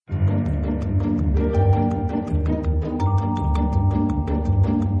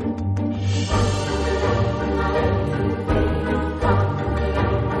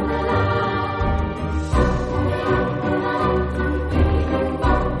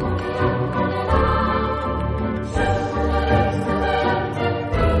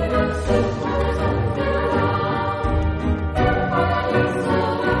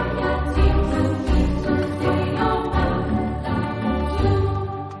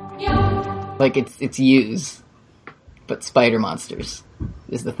Like, it's yous. But spider monsters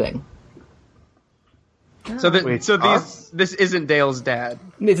is the thing. This isn't Dale's dad.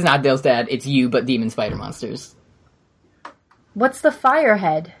 It's not Dale's dad, it's you, but demon spider monsters. What's the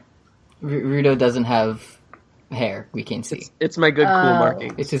firehead? Rudo doesn't have hair, we can't see. It's my good cool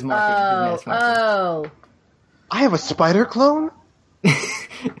marking. It's his marking. His mask marking. I have a spider clone?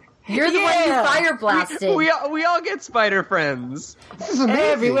 You're the one who fire blasted. We all get spider friends. This is amazing.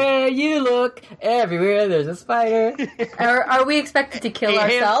 Everywhere you look, everywhere there's a spider. Are we expected to kill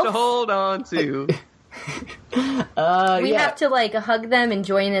Hands ourselves? to hold on to. We have to like hug them and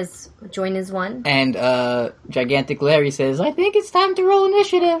join as one. And Gigantic Larry says, I think it's time to roll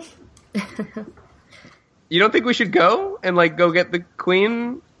initiative. You don't think we should go and like go get the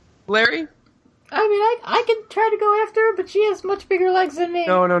queen, Larry? I mean, I can try to go after her, but she has much bigger legs than me.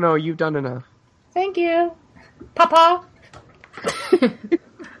 No, you've done enough. Thank you. Papa.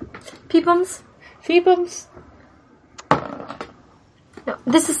 Peepums? Feepums. No,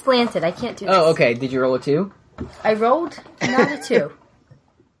 this is slanted. I can't do this. Oh, okay. Did you roll a 2? I rolled not a 2.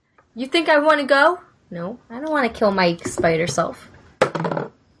 You think I want to go? No, I don't want to kill my spider self.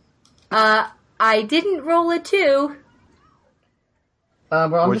 I didn't roll a 2.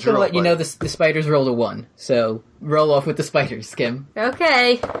 Well, I'm just going to let you know the spiders rolled a 1. So, roll off with the spiders, Kim.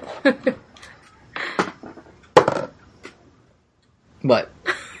 Okay. What?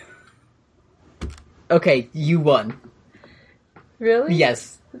 Okay, you won. Really?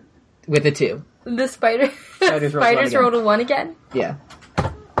 Yes. With a 2. The spiders rolled rolled a 1 again? Yeah.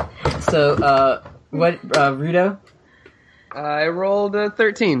 So, what, Rudo? I rolled a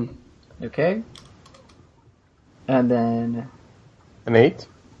 13. Okay. And then... An 8?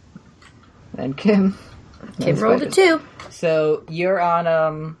 And Kim. Kim rolled a 2. So, you're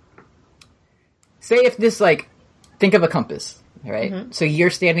on, say if this, like, think of a compass, right? Mm-hmm. So you're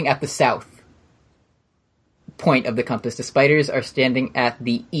standing at the south point of the compass. The spiders are standing at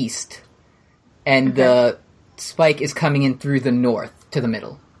the east. And the spike is coming in through the north to the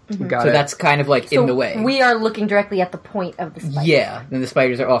middle. Mm-hmm. So that's kind of, like, in the way. We are looking directly at the point of the spike. Yeah, then the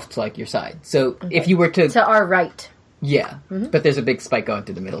spiders are off to, like, your side. So if you were to... To our right. Yeah, but there's a big spike going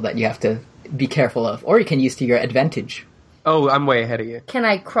through the middle that you have to be careful of. Or you can use to your advantage. Oh, I'm way ahead of you. Can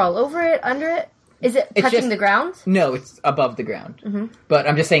I crawl over it, under it? Is it touching the ground? No, it's above the ground. Mm-hmm. But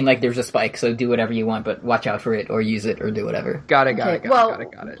I'm just saying, like, there's a spike, so do whatever you want, but watch out for it, or use it, or do whatever. Got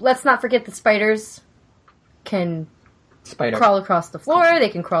it. Let's not forget the spiders can crawl across the floor, they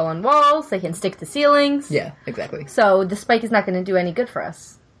can crawl on walls, they can stick to ceilings. Yeah, exactly. So the spike is not going to do any good for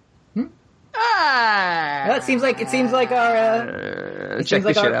us. Well, it seems like our check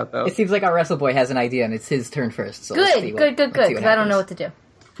this shit out though. It seems like our wrestle boy has an idea, and it's his turn first. So good. Because I don't know what to do.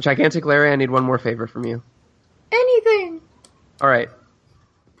 Gigantic Larry, I need one more favor from you. Anything. All right.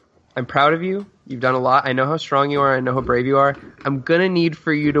 I'm proud of you. You've done a lot. I know how strong you are. I know how brave you are. I'm gonna need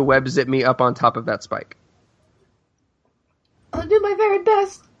for you to web zip me up on top of that spike. I'll do my very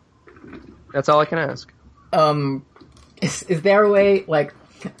best. That's all I can ask. Is there a way, like,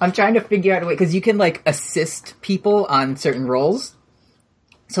 I'm trying to figure out a way, because you can, like, assist people on certain roles.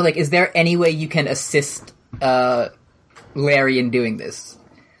 So, like, is there any way you can assist, Larry in doing this?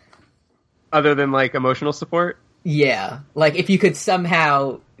 Other than, like, emotional support? Yeah. Like, if you could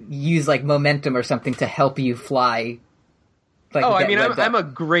somehow use, like, momentum or something to help you fly. Like, I'm a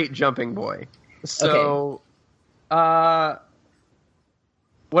great jumping boy. So, what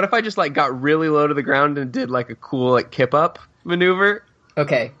if I just, like, got really low to the ground and did, like, a cool, like, kip up maneuver?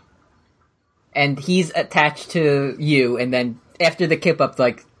 Okay. And he's attached to you, and then after the kip up,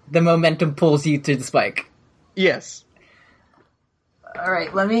 like, the momentum pulls you to the spike. Yes.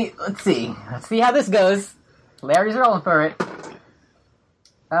 Alright, let's see. Let's see how this goes. Larry's rolling for it.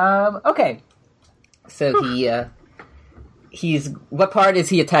 Okay. So what part is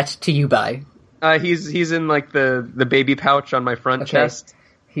he attached to you by? He's in, like, the baby pouch on my front chest.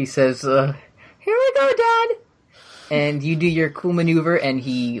 He says, here we go, Dad! And you do your cool maneuver, and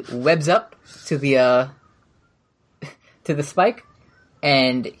he webs up to the spike,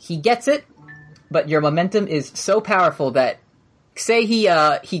 and he gets it, but your momentum is so powerful that, say he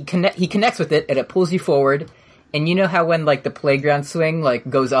connects with it, and it pulls you forward, and you know how when, like, the playground swing, like,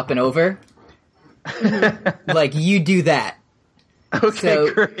 goes up and over? Like, you do that. Okay,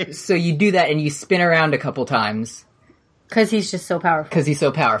 great. So you do that, and you spin around a couple times. Because he's just so powerful. Because he's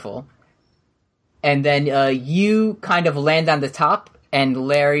so powerful. And then you kind of land on the top, and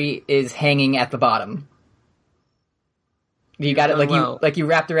Larry is hanging at the bottom. You got it, like you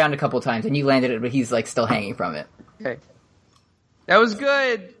wrapped around a couple times, and you landed it, but he's, like, still hanging from it. Okay. That was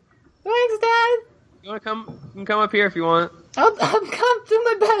good! Thanks, Dad! You can come up here if you want. I'll come do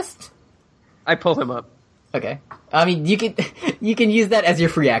my best. I pull him up. Okay. I mean, you can use that as your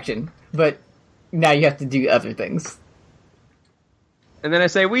free action, but now you have to do other things. And then I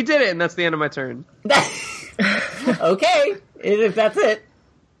say, we did it, and that's the end of my turn. Okay, if that's it.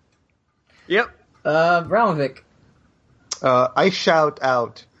 Yep. Ralmevik. I shout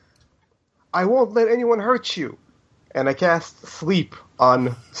out, I won't let anyone hurt you. And I cast Sleep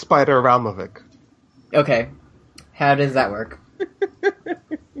on Spider Ralmevik. Okay. How does that work?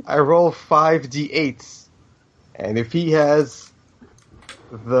 I roll 5d8s. And if he has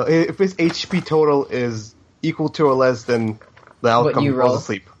if his HP total is equal to or less than the outcome, he falls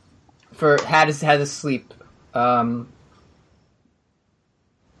asleep. For how does sleep? Okay,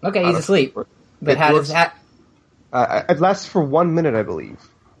 he's asleep. But how does that? It lasts for 1 minute, I believe.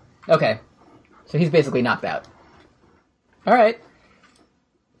 Okay, so he's basically knocked out. All right,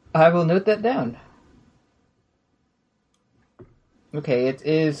 I will note that down. Okay, it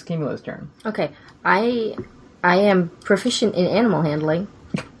is Kimulo's turn. Okay, I am proficient in animal handling.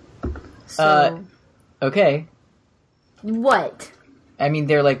 So okay. What? I mean,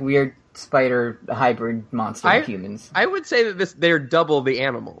 they're like weird spider hybrid monster humans. I would say that they're double the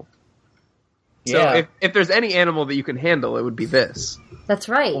animal. So Yeah. if there's any animal that you can handle, it would be this. That's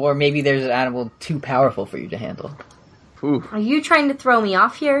right. Or maybe there's an animal too powerful for you to handle. Ooh. Are you trying to throw me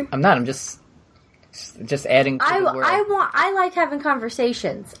off here? I'm not. I'm just adding to the world. I like having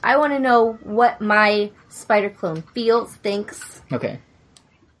conversations. I want to know what my spider clone feels, thinks. Okay.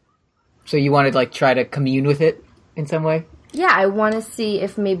 So you want to like try to commune with it in some way? Yeah, I want to see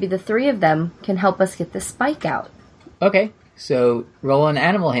if maybe the three of them can help us get this spike out. Okay. So roll an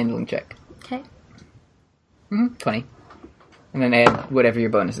animal handling check. Okay. 20. And then add whatever your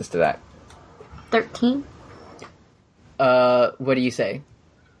bonus is to that. 13. What do you say?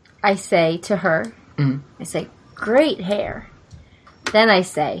 I say to her, I say, great hair. Then I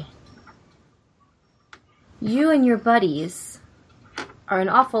say, you and your buddies are an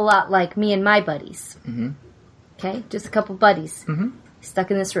awful lot like me and my buddies. Okay? Just a couple buddies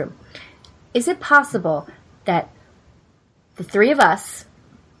stuck in this room. Is it possible that the three of us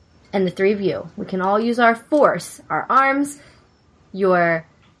and the three of you, we can all use our force, our arms, your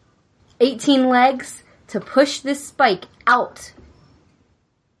 18 legs to push this spike out?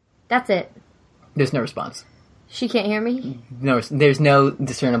 That's it. There's no response. She can't hear me? No, there's no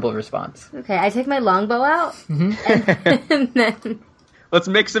discernible response. Okay, I take my longbow out, and then... Let's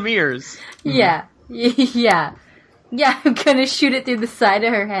make some ears. Yeah, I'm gonna shoot it through the side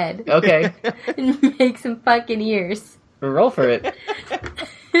of her head. Okay. And make some fucking ears. Roll for it.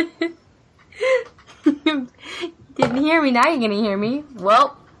 Didn't hear me, now you're gonna hear me.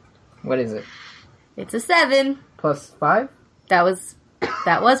 Well... What is it? It's a 7. Plus 5? That was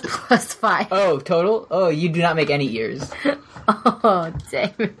plus 5. Oh, total? Oh, you do not make any ears. Oh,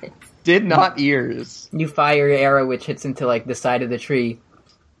 damn it. Did not ears. You fire your arrow, which hits into, like, the side of the tree.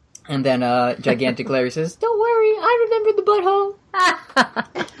 And then, Gigantic Larry says, don't worry, I remember the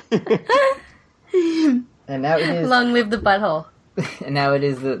butthole. And now it is... Long live the butthole. And now it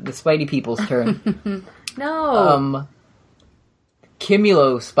is the Spidey people's turn. No.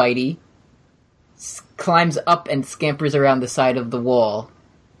 Kimulo Spidey climbs up and scampers around the side of the wall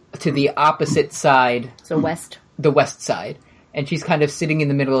to the opposite side. So west. The west side. And she's kind of sitting in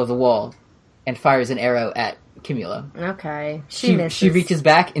the middle of the wall and fires an arrow at Kimulo. Okay. She misses. She reaches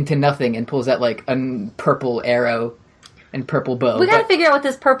back into nothing and pulls out, like, a purple arrow and purple bow. We gotta figure out what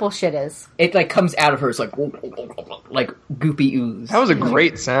this purple shit is. It, like, comes out of her. It's like goopy ooze. That was a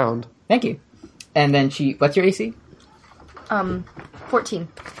great sound. Thank you. And then what's your AC? 14.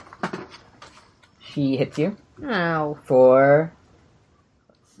 She hits you. Oh. For...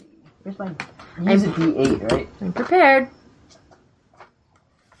 Let's see. Where's my... Use a D8, right? I'm prepared.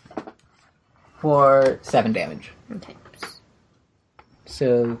 For 7 damage. Okay.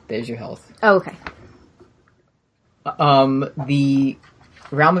 So, there's your health. Oh, okay. The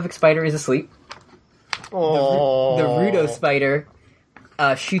Ralmevik spider is asleep. Oh. The Rudo spider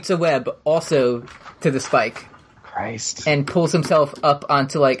shoots a web also to the spike. Christ. And pulls himself up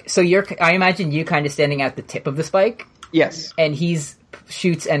onto, like... So I imagine you kind of standing at the tip of the spike. Yes. And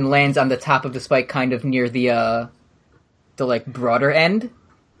shoots and lands on the top of the spike kind of near the like, broader end.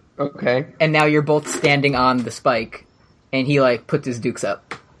 Okay. And now you're both standing on the spike. And he, like, puts his dukes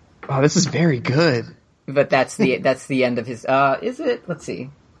up. Oh, this is very good. But that's the end of his... is it? Let's see.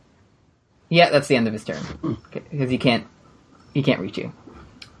 Yeah, that's the end of his turn. Because he can't reach you.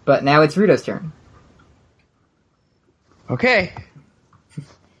 But now it's Rudo's turn. Okay.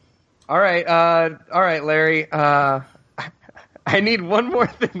 All right, Larry. I need one more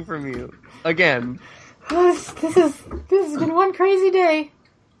thing from you. Again. This has been one crazy day.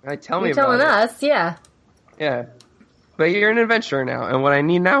 Tell me You're about telling it. us, yeah. Yeah. But you're an adventurer now, and what I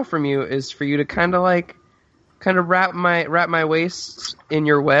need now from you is for you to kind of wrap my waist in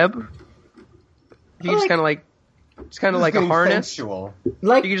your web. You just kind of like a harness. Sensual.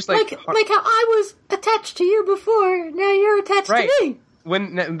 Like, you can just like how I was attached to you before. Now you're attached to me.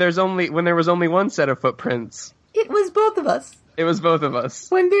 When there was only one set of footprints. It was both of us. It was both of us.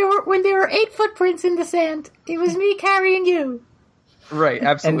 When there were 8 footprints in the sand, it was me carrying you. Right,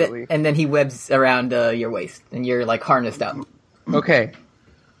 absolutely. And then he webs around your waist, and you're like harnessed up. Okay.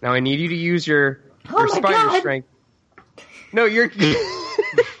 Now I need you to use your spider strength. No, you're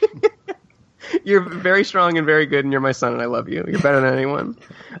you're very strong and very good, and you're my son, and I love you. You're better than anyone.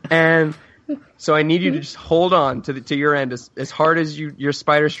 And so I need you to just hold on to your end as hard as your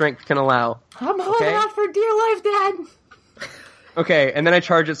spider strength can allow. I'm holding on for dear life, Dad. Okay, and then I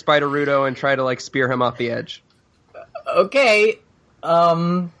charge at Spider Rudo and try to spear him off the edge. Okay.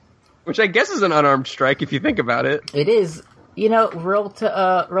 Which I guess is an unarmed strike if you think about it. It is. Roll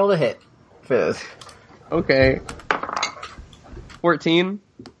to hit for this. Okay. 14.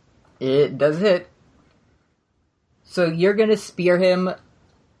 It does hit. So you're gonna spear him,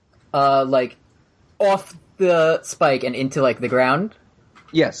 off the spike and into, the ground?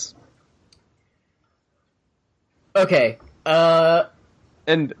 Yes. Okay.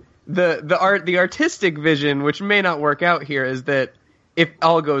 And the artistic vision, which may not work out here, is that if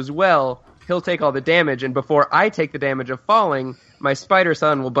all goes well, he'll take all the damage, and before I take the damage of falling, my spider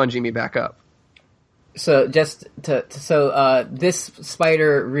son will bungee me back up. So this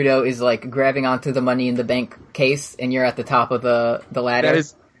spider Rudo is grabbing onto the money in the bank case, and you're at the top of the ladder.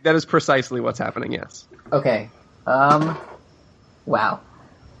 That is precisely what's happening. Yes. Okay. Wow.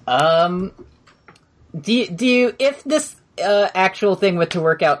 Do you if this actual thing were to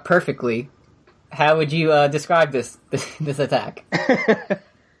work out perfectly, how would you describe this attack?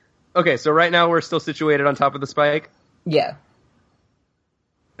 Okay, so right now we're still situated on top of the spike. Yeah.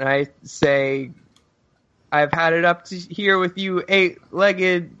 And I say, I've had it up to here with you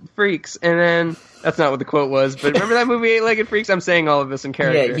 8-legged freaks. And then, that's not what the quote was, but remember that movie 8-legged freaks? I'm saying all of this in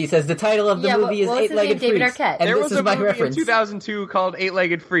character. Yeah, he says the title of the movie is 8-legged freaks. David Arquette. And there this was is a my movie reference. in 2002 called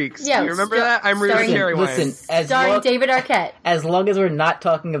 8-legged freaks. Yeah, do you remember that? I'm Rudo Cherry Wine. Listen, starring David Arquette. As long as we're not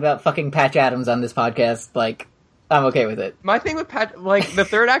talking about fucking Patch Adams on this podcast, I'm okay with it. My thing with Patch, the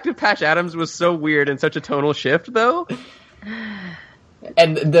third act of Patch Adams was so weird and such a tonal shift, though.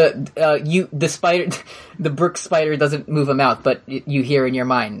 And the spider, the Brooks spider doesn't move a mouth, but you hear in your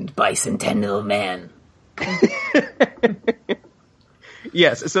mind, Bicentennial Man.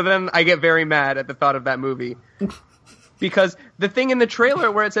 Yes, so then I get very mad at the thought of that movie. Because the thing in the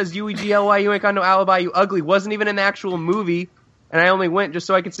trailer where it says U-E-G-L-Y, you ain't got no alibi, you ugly, wasn't even an actual movie, and I only went just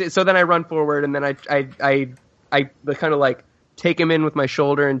so I could see it. So then I run forward, and then I kind of take him in with my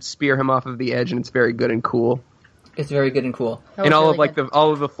shoulder and spear him off of the edge, and it's very good and cool. It's very good and cool. And all really of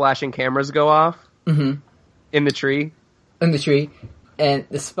all of the flashing cameras go off in the tree. In the tree, and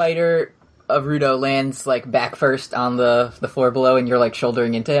the spider of Rudo lands back first on the floor below, and you're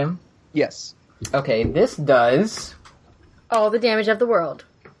shouldering into him. Yes. Okay, this does all the damage of the world.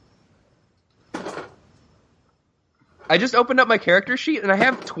 I just opened up my character sheet, and I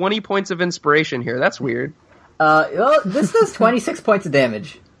have 20 points of inspiration here. That's weird. Well, this does 26 points of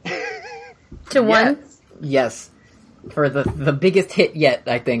damage. To one? Yes. For the biggest hit yet,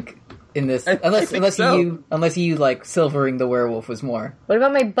 I think, in this. Unless you silvering the werewolf was more. What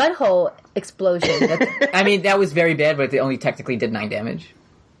about my butthole explosion? That was very bad, but it only technically did 9 damage.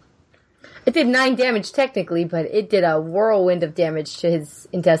 It did 9 damage technically, but it did a whirlwind of damage to his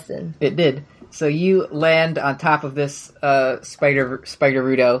intestine. It did. So you land on top of this spider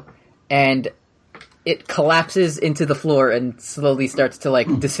Rudo, and it collapses into the floor and slowly starts to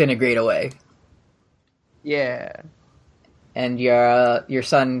disintegrate away. Yeah. And your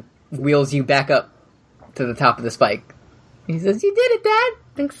son wheels you back up to the top of the spike. He says, "You did it, Dad!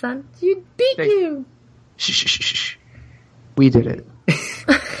 Thanks, son. You beat you! Shh. We did it."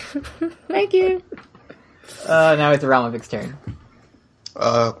 Thank you. Now it's Ralmevik's turn.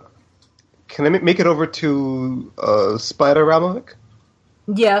 Can I make it over to Spider Ralmevik?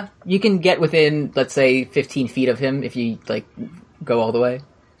 Yeah, you can get within, let's say, 15 feet of him if you, go all the way.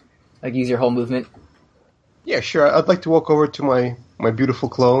 Use your whole movement. Yeah, sure. I'd like to walk over to my beautiful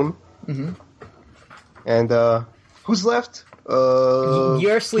clone. Mm-hmm. And, who's left?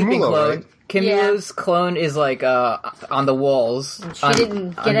 Your sleeping Kimulo, clone. Right? Kimulo's clone is, on the walls. She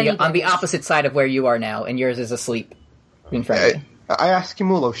didn't get any on the opposite side of where you are now, and yours is asleep in front of you. I asked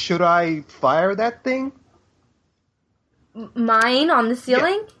Kimulo, should I fire that thing? Mine on the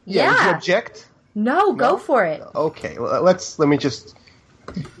ceiling? Yeah. Would you object? No, go for it. Okay, well, let me just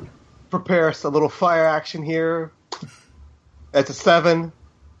prepare a little fire action here. That's a 7.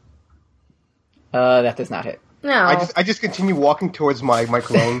 That does not hit. No. I just continue walking towards my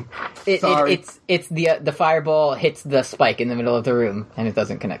clone. Sorry. It's the fireball hits the spike in the middle of the room and it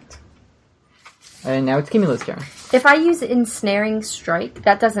doesn't connect. And now it's Kimulo's turn. If I use ensnaring strike,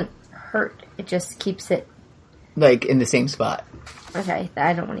 that doesn't hurt. It just keeps it like in the same spot. Okay,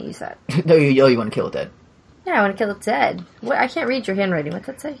 I don't want to use that. No, you want to kill it dead. Yeah, I want to kill it dead. What? I can't read your handwriting. What's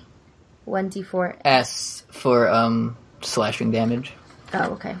that say? 1d4. S for slashing damage.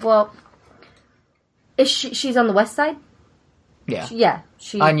 Oh, okay. Well, is she's on the west side? Yeah.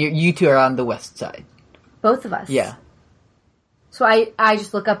 She. On you two are on the west side. Both of us. Yeah. So I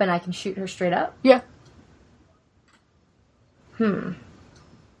just look up and I can shoot her straight up? Yeah.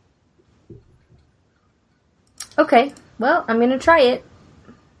 Okay. Well, I'm gonna try it.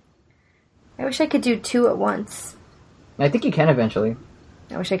 I wish I could do 2 at once. I think you can eventually.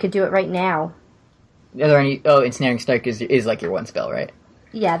 I wish I could do it right now. Are there any? Oh, ensnaring strike is like your one spell, right?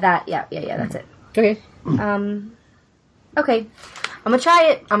 Yeah, that's it. Okay. Okay. I'm gonna try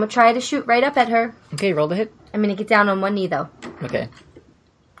it. I'm gonna try to shoot right up at her. Okay, roll the hit. I'm gonna get down on one knee, though. Okay.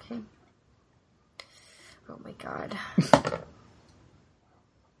 Oh my god.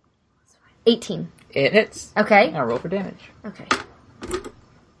 18. It hits. Okay. Now roll for damage. Okay.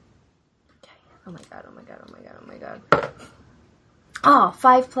 Oh my god. Oh,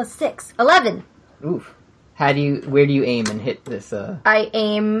 5 plus 6. 11! Oof. Where do you aim and hit this, I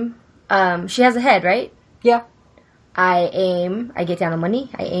aim, she has a head, right? Yeah. I get down on one knee,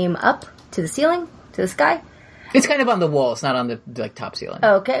 I aim up to the ceiling, to the sky. It's kind of on the wall, it's not on the, top ceiling.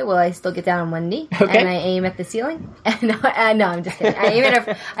 Okay, well, I still get down on one knee, okay. And I aim at the ceiling. No, I'm just kidding. I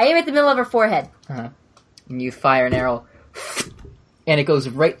aim at the middle of her forehead. Uh-huh. And you fire an arrow, and it goes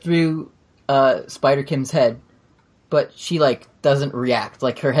right through, Spider Kim's head, but she, doesn't react.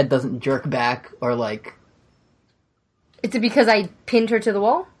 Her head doesn't jerk back, or, Is it because I pinned her to the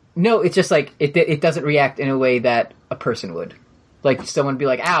wall? No, it's just, it doesn't react in a way that a person would. Someone would be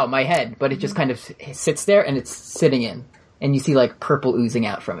like, ow, my head, but it just kind of sits there, and it's sitting in. And you see, purple oozing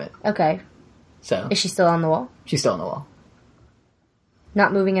out from it. Okay. So. Is she still on the wall? She's still on the wall.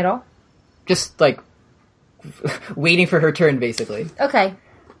 Not moving at all? Just, waiting for her turn, basically. Okay.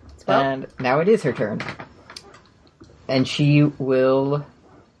 Well. And now it is her turn. And she will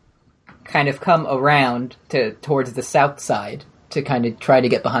kind of come around towards the south side to kind of try to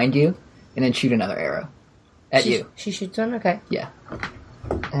get behind you, and then shoot another arrow at you. She shoots one? Okay. Yeah.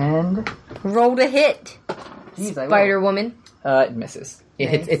 And roll to hit. Jeez, Spider woman. It misses.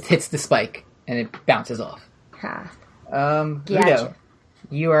 It hits the spike, and it bounces off. Ha. Rudo,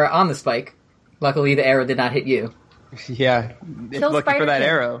 you are on the spike. Luckily, the arrow did not hit you. Yeah, Kill looking for that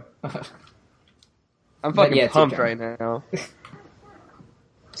arrow. I'm fucking pumped right now.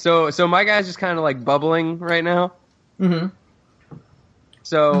 So my guy's just kind of bubbling right now. Mm-hmm.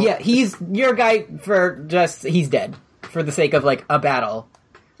 So yeah, he's your guy he's dead for the sake of a battle.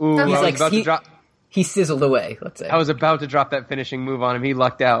 Ooh, he sizzled away. Let's say I was about to drop that finishing move on him. He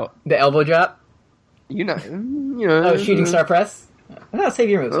lucked out. The elbow drop. You know. Oh, shooting star press. I'll save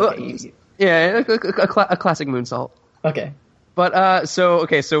your moves. Okay. Yeah, a classic moonsault. Okay. But so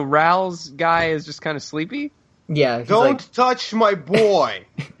Ral's guy is just kind of sleepy. Yeah. Don't touch my boy.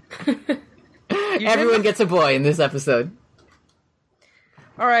 Everyone gets a boy in this episode.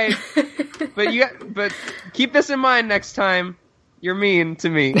 All right, but keep this in mind next time you're mean to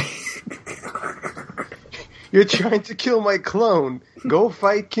me. You're trying to kill my clone. Go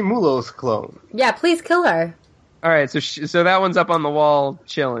fight Kimulo's clone. Yeah, please kill her. All right, so that one's up on the wall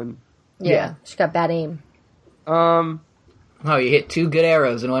chilling. Yeah, she got bad aim. Oh, you hit 2 good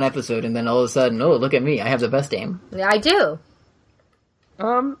arrows in one episode, and then all of a sudden, oh, look at me, I have the best aim. Yeah, I do.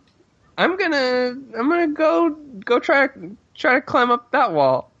 I'm gonna go try to climb up that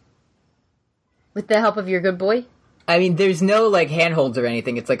wall. With the help of your good boy? I mean, there's no, handholds or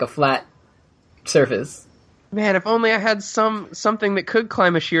anything. It's a flat surface. Man, if only I had something that could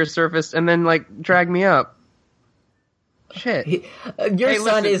climb a sheer surface and then, drag me up. Shit. Your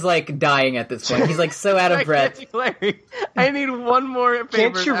son is, dying at this point. He's, so out of breath. Larry, I need one more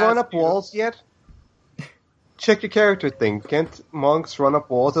favor. Can't you run up walls yet? Check your character thing. Can't monks run up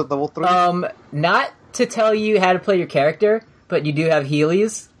walls at level 3? Not to tell you how to play your character, but you do have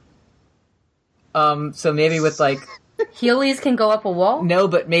Heelys. So maybe with, Heelys can go up a wall? No,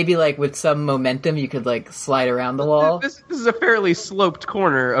 but maybe, with some momentum, you could, slide around the wall. This is a fairly sloped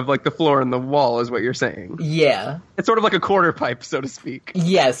corner of, the floor and the wall, is what you're saying. Yeah. It's sort of like a quarter pipe, so to speak.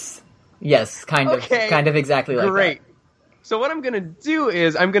 Yes. Yes, kind of. Okay. Kind of exactly like that. Great. So what I'm going to do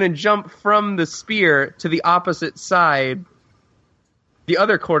is I'm going to jump from the spear to the opposite side the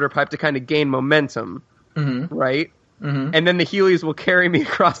other quarter pipe to kind of gain momentum, right? Mm-hmm. And then the Heelys will carry me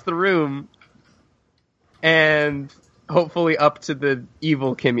across the room and hopefully up to the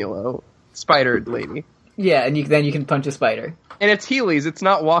evil Kimulo, spider lady. Yeah, and then you can punch a spider. And it's Heelys, it's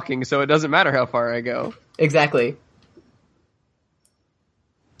not walking, so it doesn't matter how far I go. Exactly.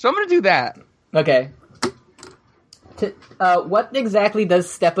 So I'm going to do that. Okay. What exactly does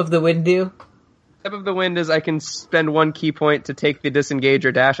Step of the Wind do? Step of the Wind is I can spend 1 key point to take the disengage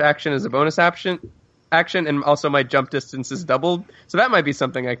or dash action as a bonus action, and also my jump distance is doubled. So that might be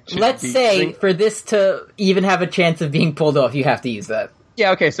something I should Let's say, using. for this to even have a chance of being pulled off, you have to use that.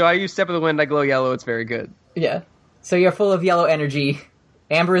 Yeah, okay, so I use Step of the Wind, I glow yellow, it's very good. Yeah. So you're full of yellow energy.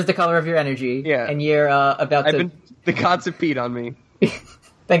 Amber is the color of your energy. Yeah. And you're about to... The gods have peed on me.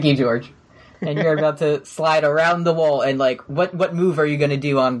 Thank you, George. And you're about to slide around the wall, and, like, what move are you going to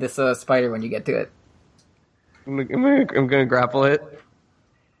do on this spider when you get to it? I'm gonna grapple it.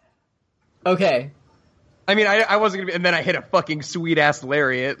 Okay. I mean, I wasn't gonna be... And then I hit a fucking sweet-ass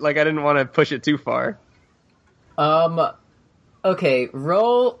lariat. Like, I didn't want to push it too far. Okay,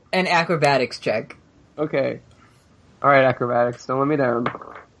 roll an acrobatics check. Okay. Alright, acrobatics, don't let me down.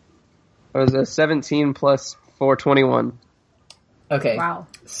 That was a 17 plus 4, 21. Okay. Wow.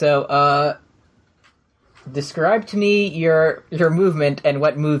 So, describe to me your movement and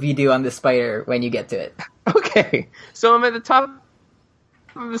what move you do on the spider when you get to it. Okay, so I'm at the top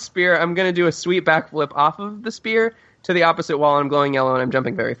of the spear. I'm going to do a sweet backflip off of the spear to the opposite wall. I'm glowing yellow and I'm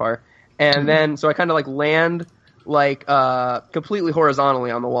jumping very far. And then, so I kind of like land like completely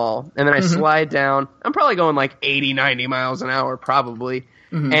horizontally on the wall. And then I slide down. I'm probably going like 80, 90 miles an hour, probably.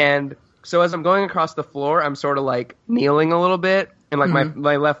 And so as I'm going across the floor, I'm sort of like kneeling a little bit. And like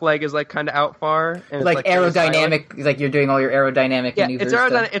my left leg is like kind of out far. And like it's, aerodynamic, like you're doing all your aerodynamic maneuvers. It's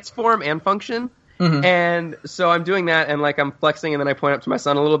aerodynamic. It's form and function. And so I'm doing that, and like I'm flexing, and then I point up to my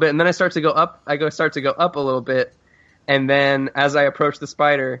son a little bit, and then I start to go up. Start to go up a little bit, and then as I approach the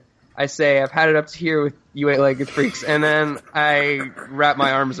spider, I say, "I've had it up to here with you eight-legged freaks," and then I wrap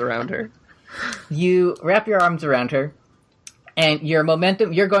my arms around her. You wrap your arms around her, and your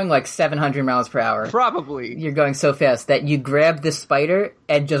momentum, you're going like 700 miles per hour. Probably. You're going so fast that you grab this spider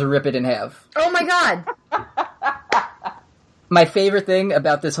and just rip it in half. Oh my god! My favorite thing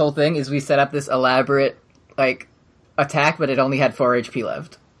about this whole thing is we set up this elaborate, like, attack, but it only had 4 HP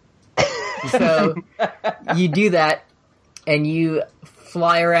left. So, you do that, and you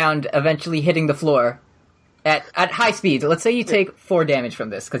fly around, eventually hitting the floor at high speeds. Let's say you take 4 damage from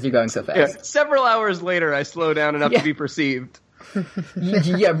this, because you're going so fast. Yeah. Several hours later, I slow down enough to be perceived.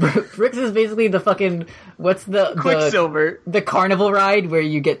 Brooks is basically the fucking... What's the... Quicksilver. The carnival ride where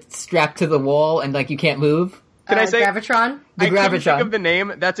you get strapped to the wall and, like, you can't move. Can I say Gravitron? The I Gravitron. couldn't think of the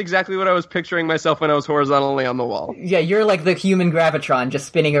name. That's exactly what I was picturing myself when I was horizontally on the wall. Yeah, you're like the human Gravitron, just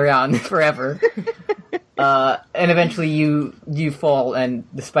spinning around forever. And eventually you fall, and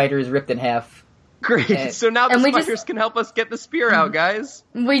the spider is ripped in half. Great. So now the spiders can help us get the spear out, guys.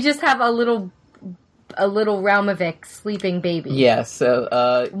 We just have a little Ralmevik sleeping baby. Yeah.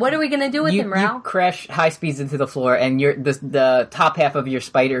 So what are we gonna do with him, Ral? You crash high speeds into the floor, and the top half of your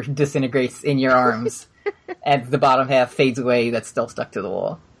spider disintegrates in your arms. And the bottom half fades away. That's still stuck to the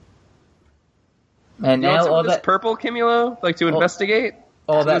wall. And you now want some all of this that purple, Kimulo, like to investigate.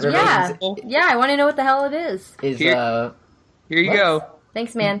 All that remains Yeah, I want to know what the hell it is. Here you go.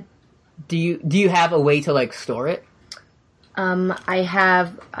 Thanks, man. Do you have a way to like store it? I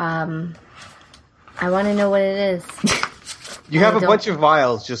have. I want to know what it is. You have a bunch of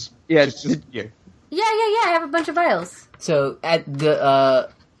vials. Yeah. Yeah. I have a bunch of vials. So at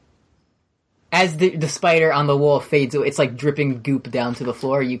the as the spider on the wall fades away, it's like dripping goop down to the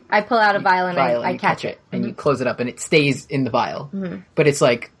floor. I pull out a vial and I catch it. And you close it up, and it stays in the vial. But it's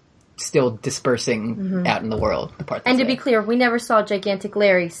like still dispersing out in the world. The part. And to be clear, we never saw Gigantic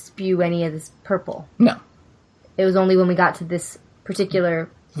Larry spew any of this purple. No. It was only when we got to this particular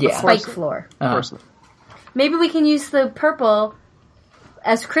spike floor. Maybe we can use the purple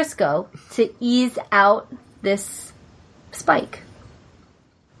as Crisco to ease out this spike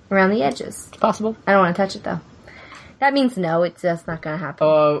around the edges. It's possible. I don't want to touch it, though. That means no, it's just not going to happen.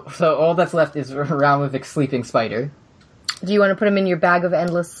 So all that's left is Ralmevik's sleeping spider. Do you want to put him in your bag of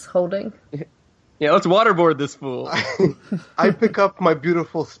endless holding? Yeah, let's waterboard this fool. I pick up my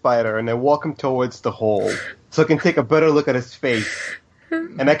beautiful spider and I walk him towards the hole so I can take a better look at his face.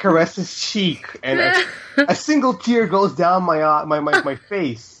 And I caress his cheek, and a single tear goes down my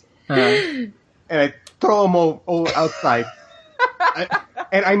face. And I throw him outside.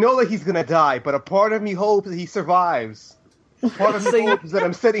 And I know that he's gonna die, but a part of me hopes that he survives. Part of me hopes that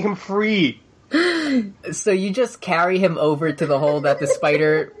I'm setting him free So you just carry him over to the hole that the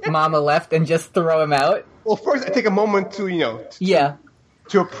spider mama left and just throw him out? Well, first I take a moment to,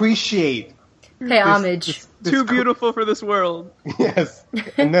 to appreciate. Pay homage. Too beautiful for this world. Yes.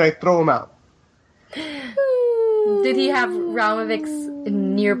 And then I throw him out. Did he have Ralmevik's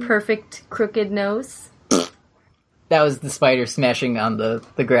near perfect crooked nose? That was the spider smashing on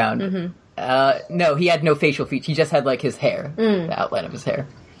the ground. Mm-hmm. No, he had no facial features. He just had like his hair, the outline of his hair.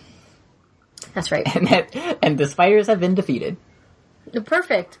 That's right. And the spiders have been defeated.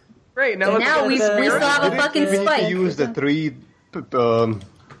 Perfect. Great. Now we still have a fucking spike. Use the 3,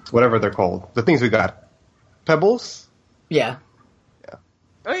 whatever they're called, the things we got. Pebbles? Yeah.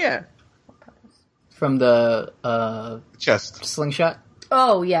 Oh yeah. From the chest slingshot.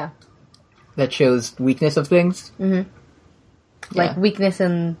 Oh yeah. That shows weakness of things. Mm-hmm. Like weakness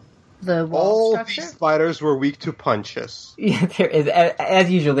in the wall all structure? these spiders were weak to punches. Yeah, there is.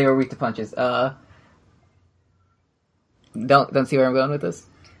 As usual, they were weak to punches. Don't see where I'm going with this?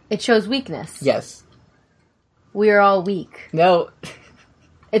 It shows weakness. Yes. We are all weak. No.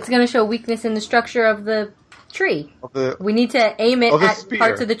 It's going to show weakness in the structure of the tree. We need to aim it at spear.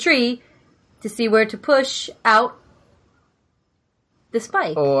 parts of the tree to see where to push out the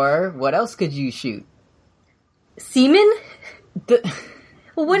spike. Or what else could you shoot? Semen?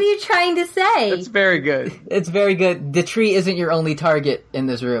 Well, what are you trying to say? That's very good. It's very good. The tree isn't your only target in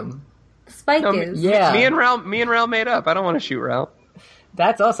this room. The spike is. Yeah. Me and Ralm made up. I don't want to shoot Ralm.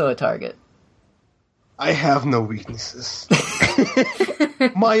 That's also a target. I have no weaknesses.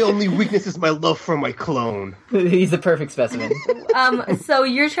 My only weakness is my love for my clone. He's a perfect specimen. So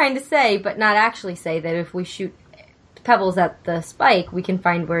you're trying to say, but not actually say, that if we shoot pebbles at the spike, we can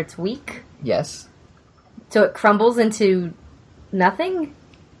find where it's weak? Yes. So it crumbles into nothing?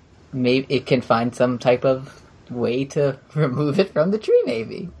 Maybe it can find some type of way to remove it from the tree,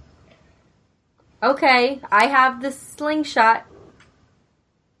 maybe. Okay, I have the slingshot.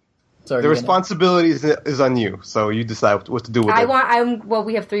 The responsibility is on you, so you decide what to do with it. Well,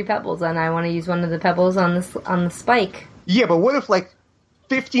 we have 3 pebbles, and I want to use one of the pebbles on the spike. Yeah, but what if,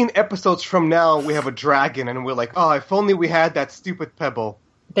 15 episodes from now, we have a dragon, and we're like, oh, if only we had that stupid pebble.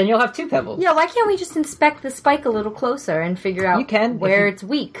 Then you'll have 2 pebbles. Yeah, why can't we just inspect the spike a little closer and figure out where it's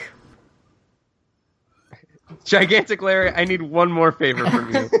weak? Gigantic Larry, I need one more favor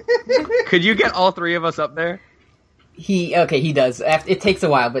from you. Could you get all 3 of us up there? He does. It takes a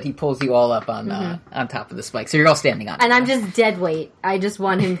while, but he pulls you all up on top of the spike, so you're all standing on it. And I'm just dead weight. I just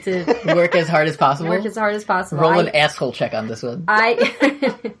want him to work as hard as possible. Roll an asshole check on this one.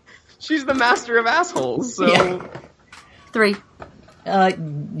 She's the master of assholes, so... Yeah. 3.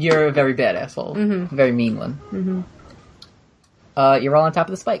 You're a very bad asshole. Mm-hmm. A very mean one. Mm-hmm. You're all on top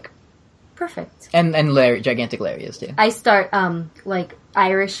of the spike. Perfect. And Gigantic Larry is too. I start,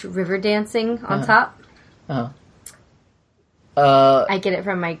 Irish river dancing on top. I get it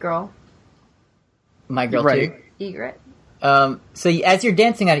from my girl. My girl right. too? Egret. So as you're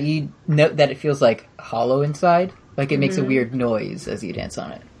dancing on it, you note that it feels, hollow inside. It makes a weird noise as you dance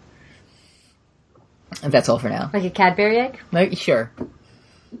on it. And that's all for now. Like a Cadbury egg? Sure.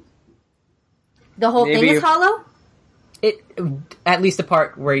 The whole thing is hollow? At least the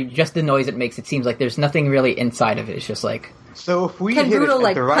part where just the noise it makes, it seems like there's nothing really inside of it. It's just So if we can hit Rudo,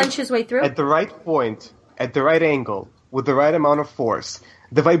 it at punch his way through? At the right point, at the right angle, with the right amount of force,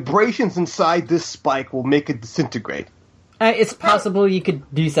 the vibrations inside this spike will make it disintegrate. It's possible you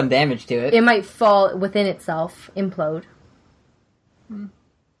could do some damage to it. It might fall within itself, implode.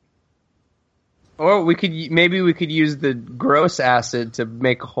 Or we could use the gross acid to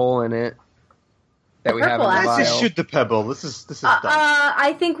make a hole in it that we have in the vial. Let's just shoot the pebble. This is dumb.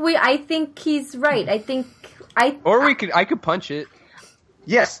 I think he's right. I could punch it.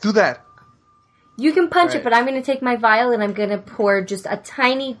 Yes, do that. You can punch it, but I'm going to take my vial and I'm going to pour just a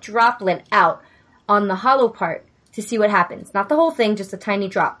tiny droplet out on the hollow part to see what happens. Not the whole thing, just a tiny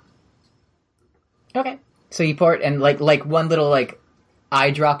drop. Okay. So you pour it and like one little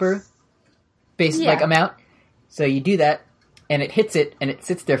eyedropper amount. So you do that and it hits it and it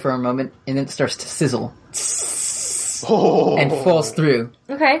sits there for a moment and then it starts to sizzle. And falls through.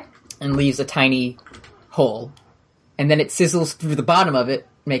 Okay. And leaves a tiny hole. And then it sizzles through the bottom of it,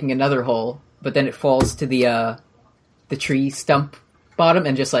 making another hole. But then it falls to the tree stump bottom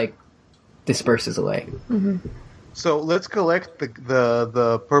and just disperses away. Mm-hmm. So let's collect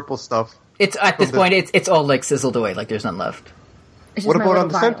the purple stuff. It's at this point it's all sizzled away, there's none left. What about on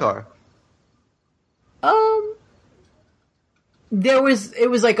the centaur? It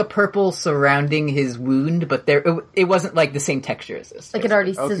was a purple surrounding his wound, but it wasn't the same texture as this. It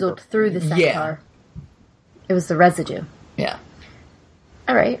already sizzled through the centaur. Yeah. It was the residue. Yeah.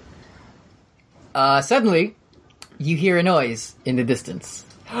 All right. Suddenly, you hear a noise in the distance.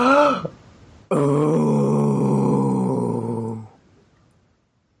 Oh.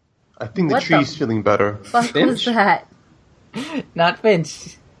 I think the tree's feeling better. What was that? Not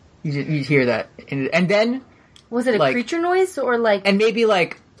Finch. You hear that. And then... Was it a creature noise, or like... And maybe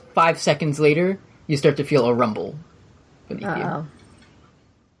 5 seconds later, you start to feel a rumble beneath you.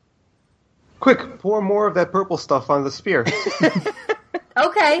 Quick, pour more of that purple stuff on the spear.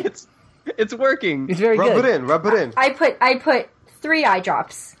 Okay. It's working. It's very good. Rub it in. I put 3 eye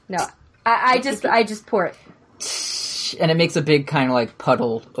drops. No, I just pour it. And it makes a big kind of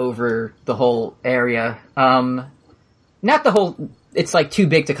puddle over the whole area. Not the whole... It's too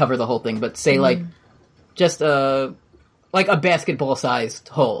big to cover the whole thing, but say just a basketball-sized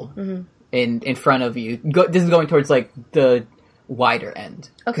hole in front of you. This is going towards the wider end.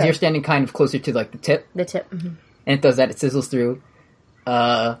 Okay. Because you're standing kind of closer to the tip. The tip. Mm-hmm. And it does that. It sizzles through,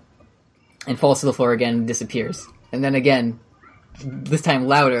 and falls to the floor again and disappears. And then again, this time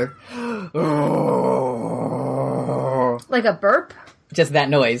louder. Like a burp? Just that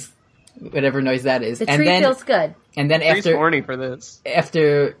noise. Whatever noise that is. The tree feels good. And then Tree's horny for this.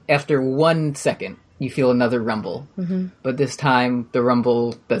 After 1 second, you feel another rumble. Mm-hmm. But this time, the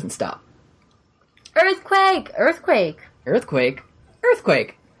rumble doesn't stop. Earthquake!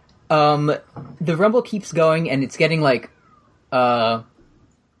 The rumble keeps going, and it's getting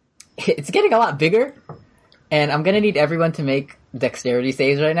it's getting a lot bigger. And I'm gonna need everyone to make dexterity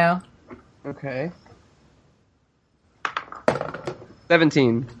saves right now. Okay.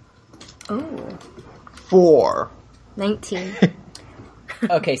 17. Oh. 4. 19.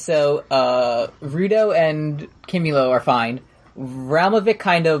 Okay, so Rudo and Kimulo are fine. Ralmevik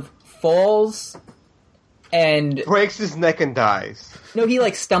kind of falls and breaks his neck and dies. No, he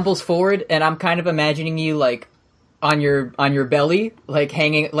stumbles forward, and I'm kind of imagining you on your belly,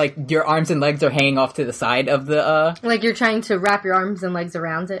 hanging, your arms and legs are hanging off to the side of the Like you're trying to wrap your arms and legs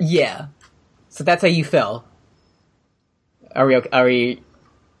around it? Yeah. So that's how you fell. Are we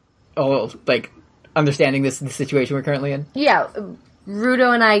understanding the situation we're currently in? Yeah.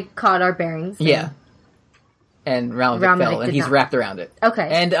 Rudo and I caught our bearings. Yeah. And Ralmevik fell, and he's wrapped around it. Okay.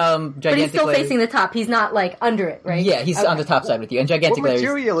 And but he's still facing the top. He's not under it, right? Yeah, he's on the top side with you. And Gigantic What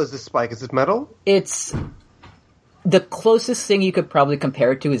material is this spike? Is it metal? It's the closest thing you could probably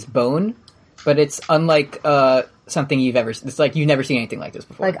compare it to is bone, but it's unlike something you've ever. It's you've never seen anything like this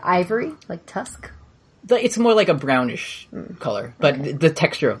before. Like ivory, like tusk. It's more like a brownish color, but the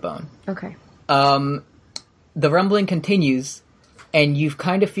texture of bone. Okay. The rumbling continues, and you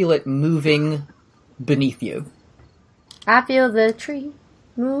kind of feel it moving beneath you. I feel the tree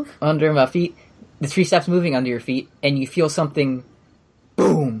move. Under my feet. The tree stops moving under your feet, and you feel something,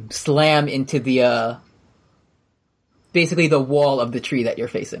 boom, slam into the, basically the wall of the tree that you're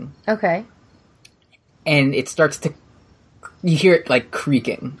facing. Okay. And it starts to, you hear it,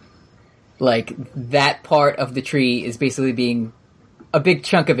 creaking. That part of the tree is basically a big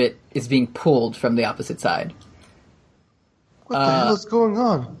chunk of it is being pulled from the opposite side. What the hell is going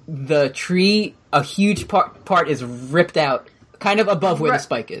on? The tree, a huge part is ripped out, kind of above where the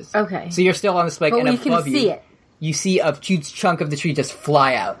spike is. Okay. So you're still on the spike, but and above you, see it. You see a huge chunk of the tree just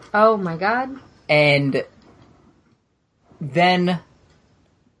fly out. Oh my god. And then,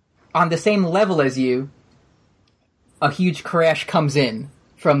 on the same level as you, a huge crash comes in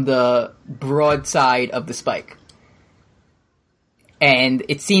from the broad side of the spike. And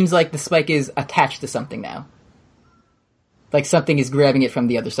it seems like the spike is attached to something now. Something is grabbing it from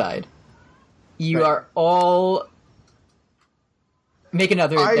the other side. You are all... Make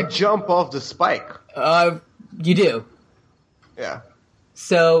another... I jump off the spike. You do. Yeah.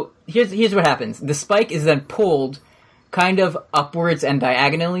 So, here's what happens. The spike is then pulled kind of upwards and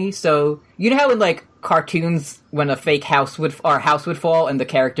diagonally. So, you know how in, cartoons, when a fake house would fall and the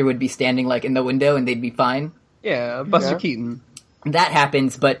character would be standing, in the window and they'd be fine? Yeah, Buster Keaton. That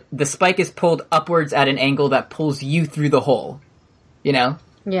happens, but the spike is pulled upwards at an angle that pulls you through the hole. You know?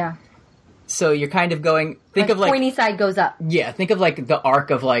 Yeah. So you're kind of going... Think of pointy side goes up. Yeah, think of the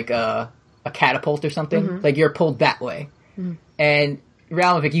arc of a catapult or something. Mm-hmm. You're pulled that way. Mm-hmm. And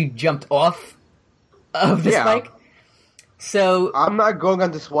Ralmevik, you jumped off of the spike. So... I'm not going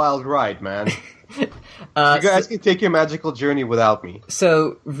on this wild ride, man. You guys can take your magical journey without me.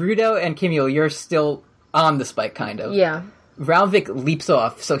 So, Rudo and Kimulo, you're still on the spike, kind of. Yeah. Ralmevik leaps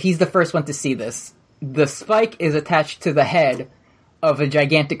off, so he's the first one to see this. The spike is attached to the head of a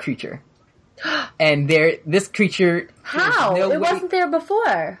gigantic creature. And this creature... How? It wasn't there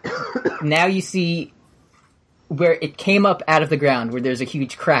before. Now you see where it came up out of the ground, where there's a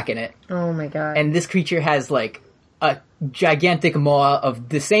huge crack in it. Oh my god. And this creature has, a gigantic maw of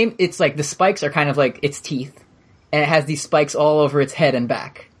the same. It's like the spikes are kind of like its teeth, and it has these spikes all over its head and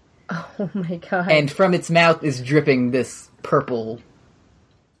back. Oh my god! And from its mouth is dripping this purple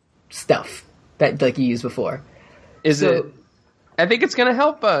stuff that like you used before. Is it? I think it's gonna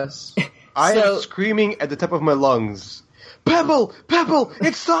help us. I am screaming at the top of my lungs. Pebble! Pebble!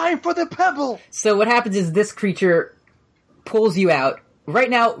 It's time for the pebble! So what happens is this creature pulls you out. Right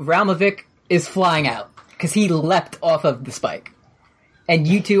now, Ralmevik is flying out, because he leapt off of the spike. And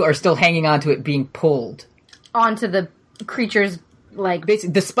you two are still hanging onto it, being pulled. Onto the creature's, like,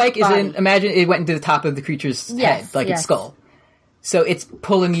 basically, the spike body. is in, imagine it went into the top of the creature's head, like its skull. So it's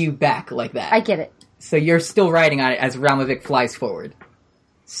pulling you back like that. I get it. So you're still riding on it as Ralmevik flies forward.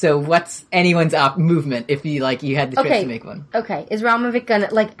 So what's anyone's movement if you had the chance to make one? Okay, is Ralmevik gonna,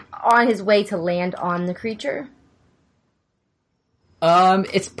 on his way to land on the creature?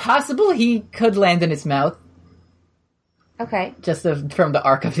 It's possible he could land in its mouth. Okay. Just from the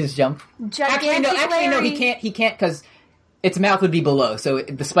arc of his jump. Actually, no, he can't. He can't because its mouth would be below, so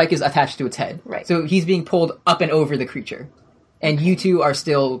the spike is attached to its head. Right. So he's being pulled up and over the creature. And you two are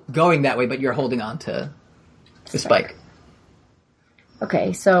still going that way, but you're holding on to the spike.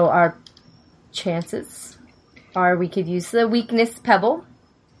 Okay, so our chances are we could use the weakness pebble.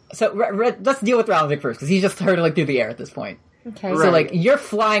 So let's deal with Ralmevik first, because he's just hurtling through the air at this point. Okay. So, you're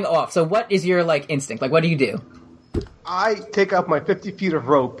flying off. So what is your, instinct? What do you do? I take up my 50 feet of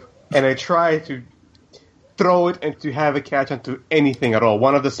rope, and I try to throw it and to have it catch onto anything at all.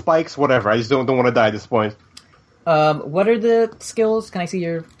 One of the spikes, whatever. I just don't want to die at this point. What are the skills? Can I see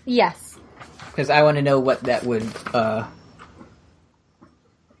your... Yes. Because I want to know what that would...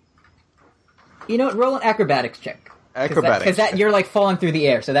 You know what? Roll an acrobatics check. Acrobatics. Because you're, falling through the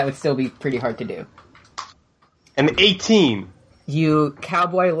air, so that would still be pretty hard to do. An 18. You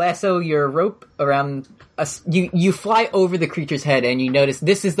cowboy lasso your rope around... You fly over the creature's head, and you notice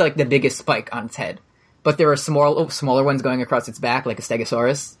this is, the biggest spike on its head. But there are smaller ones going across its back, like a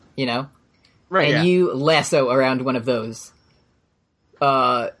stegosaurus, you know? Right, and you lasso around one of those.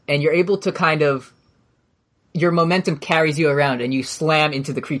 And you're able to kind of... Your momentum carries you around, and you slam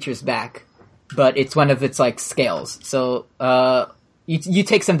into the creature's back. But it's one of its, scales. So, you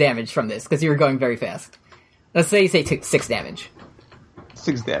take some damage from this, because you were going very fast. Let's say you take 6 damage.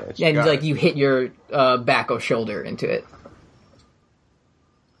 6 damage. And, you hit your back or shoulder into it.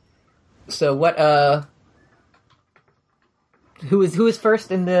 So, what, Who is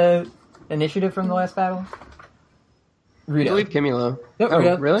first in the initiative from the last battle? Rudo. I believe Kimulo. No,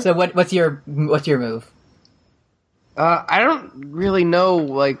 Rudo. Really? So, what's your move? I don't really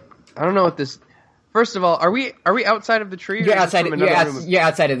know, I don't know what this... First of all, are we outside of the tree? You're outside of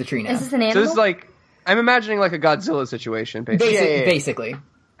the tree now. Is this an animal? So this is I'm imagining a Godzilla situation, basically. Basically.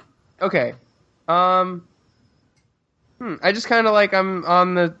 Okay. I just kind of I'm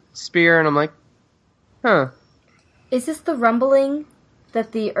on the spear and I'm like, huh. Is this the rumbling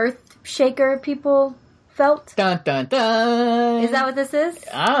that the Earth Shaker people felt? Dun dun dun. Is that what this is?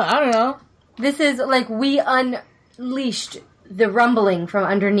 I don't know. This is we unleashed the rumbling from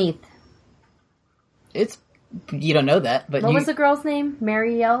underneath. You don't know that, but what was the girl's name?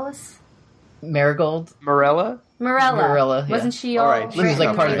 Mary Ellis? Marigold? Morella? Morella, yeah. Wasn't she all... All right. She was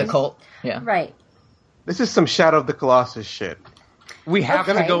part of the cult. Yeah. Right. This is some Shadow of the Colossus shit. We have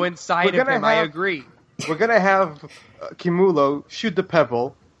to go inside of him, I agree. We're gonna have Kimulo shoot the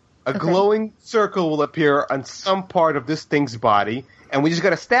pebble. A glowing circle will appear on some part of this thing's body, and we just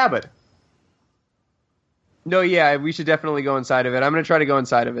gotta stab it. No, yeah, we should definitely go inside of it. I'm gonna try to go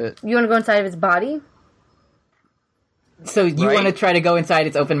inside of it. You want to go inside of its body? So you want to try to go inside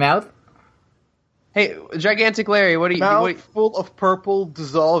its open mouth? Hey, Gigantic Larry, what do you... Mouth full of purple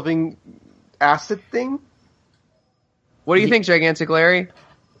dissolving acid thing? What do you think, Gigantic Larry?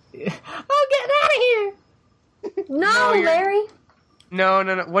 Oh, get out of here! No, Larry!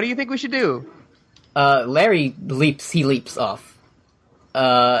 No. What do you think we should do? Larry leaps off.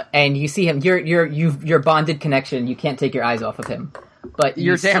 And you see him, you're bonded connection, you can't take your eyes off of him. But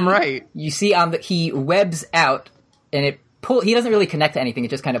you're damn right. You see he webs out, and he doesn't really connect to anything, it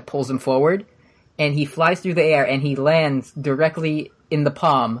just kind of pulls him forward. And he flies through the air, and he lands directly in the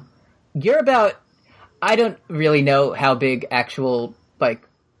palm. You're about... I don't really know how big actual,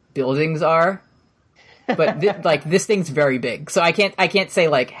 buildings are. But, this thing's very big. So I can't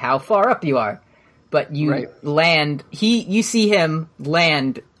say, how far up you are. But you land... You see him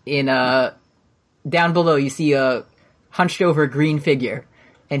land in down below, you see a hunched-over green figure.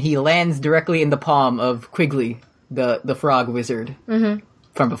 And he lands directly in the palm of Quigley, the frog wizard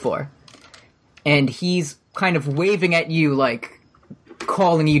from before. And he's kind of waving at you,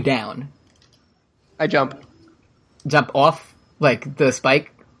 calling you down. I jump. jump off, like, the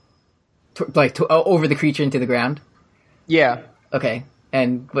spike? Over the creature into the ground? Yeah. Okay.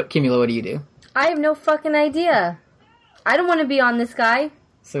 And Kimulo, what do you do? I have no fucking idea. I don't want to be on this guy.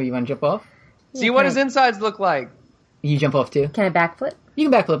 So you want to jump off? See what his insides look like. You jump off too? Can I backflip? You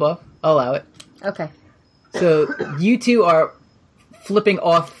can backflip off. I'll allow it. Okay. So you two are flipping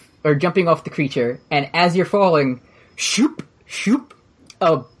off, or jumping off the creature, and as you're falling, shoop,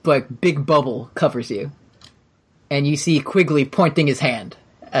 a big bubble covers you. And you see Quigley pointing his hand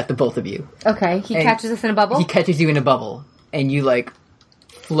at the both of you. Okay, he catches us in a bubble? He catches you in a bubble, and you,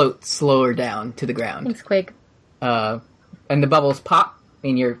 float slower down to the ground. Thanks, Quig. And the bubbles pop,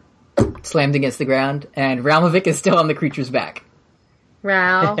 and you're slammed against the ground, and Ralmevik is still on the creature's back.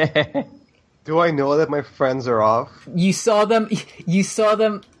 Ral. Do I know that my friends are off? You saw them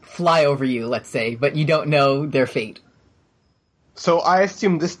fly over you, let's say, but you don't know their fate. So I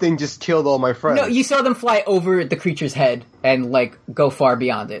assume this thing just killed all my friends. No, you saw them fly over the creature's head and, go far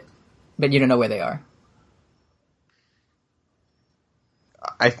beyond it. But you don't know where they are.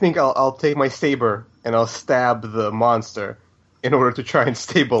 I think I'll take my saber and I'll stab the monster in order to try and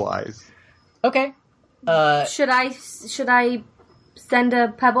stabilize. Okay. Should I send a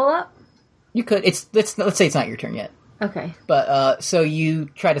pebble up? You could. Let's say it's not your turn yet. Okay. But, so you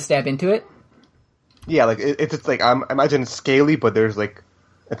try to stab into it? Yeah, it's I imagine it's scaly, but there's,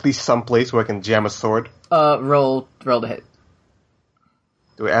 at least some place where I can jam a sword. Roll to hit.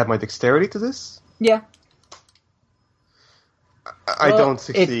 Do I add my dexterity to this? Yeah. I don't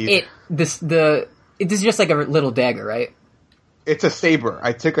succeed. This is just like a little dagger, right? It's a saber.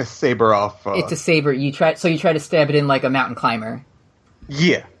 I took a saber off. It's a saber. You try to stab it in like a mountain climber.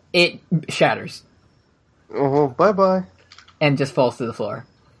 Yeah. It shatters. Oh, bye-bye. And just falls to the floor.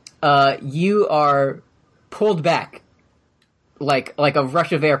 You are pulled back, like a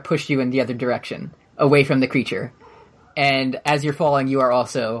rush of air pushed you in the other direction, away from the creature. And as you're falling, you are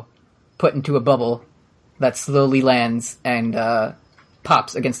also put into a bubble that slowly lands and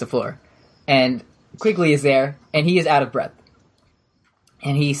pops against the floor. And Quigley is there, and he is out of breath.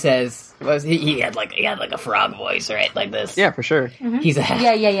 And he says, he had a frog voice, right, like this. Yeah, for sure. Mm-hmm. He's a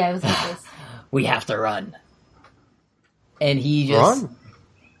yeah. It was like this. We have to run. And he just... Run?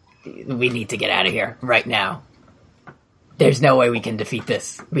 We need to get out of here right now. There's no way we can defeat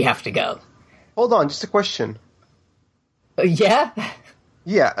this. We have to go. Hold on, just a question. Yeah?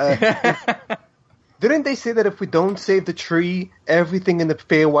 Yeah. Didn't they say that if we don't save the tree, everything in the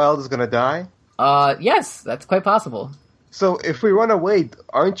Feywild is gonna die? Yes, that's quite possible. So if we run away,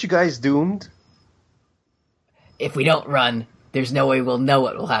 aren't you guys doomed? If we don't run, there's no way we'll know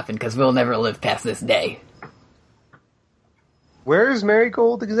what will happen, because we'll never live past this day. Where is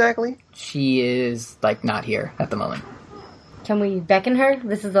Marigold exactly? She is, not here at the moment. Can we beckon her?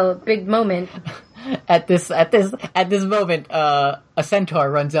 This is a big moment. At this moment, a centaur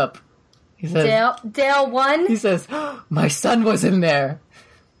runs up. He says, Dale 1? He says, my son was in there.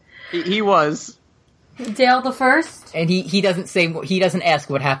 He was. Dale the first? And he doesn't ask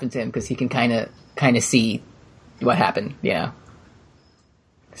what happened to him, because he can kind of see what happened, yeah.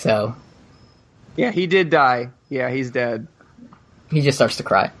 So. Yeah, he did die. Yeah, he's dead. He just starts to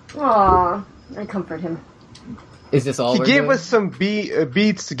cry. Aww, I comfort him. Is this all? He gave us some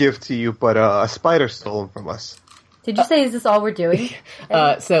beads to give to you, but a spider stole them from us. Did you say, is this all we're doing?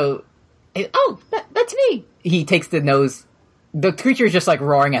 That's me! He takes the nose. The creature is just,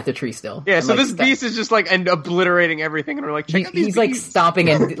 roaring at the tree still. Yeah, so this beast is just, and obliterating everything, and we're check out these beads. He's, stomping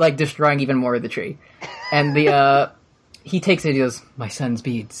and, destroying even more of the tree. And he takes it and he goes, my son's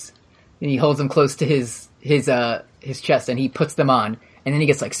beads. And he holds them close to his chest, and he puts them on, and then he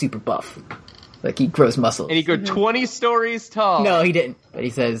gets, super buff. He grows muscles. And he grew 20 stories tall. No, he didn't. But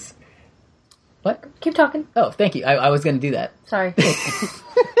he says... What? Keep talking. Oh, thank you. I was going to do that. Sorry.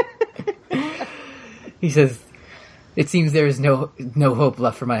 He says, it seems there is no hope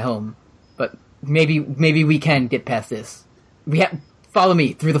left for my home, but maybe we can get past this. Follow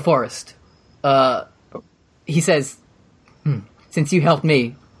me through the forest. He says, since you helped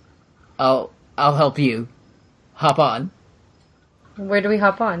me, I'll help you. Hop on. Where do we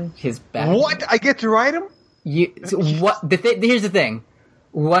hop on? His back. What? I get to ride him? What? Here's the thing.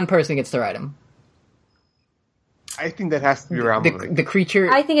 One person gets to ride him. I think that has to be Ralmevik. The creature...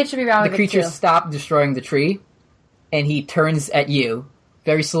 I think it should be Ralmevik, The creature too. stopped destroying the tree, and he turns at you,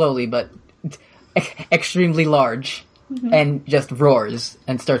 very slowly, but extremely large, and just roars,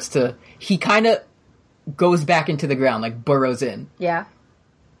 and starts to... He kind of goes back into the ground, burrows in. Yeah.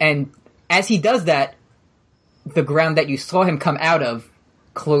 And as he does that, the ground that you saw him come out of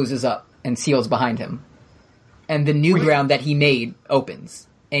closes up and seals behind him. And the new ground that he made opens.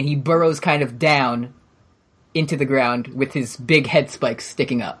 And he burrows kind of down into the ground with his big head spikes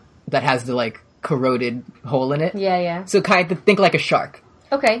sticking up that has the, like, corroded hole in it. Yeah. So kind of think like a shark.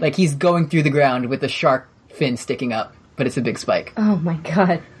 Okay. Like he's going through the ground with a shark fin sticking up, but it's a big spike. Oh my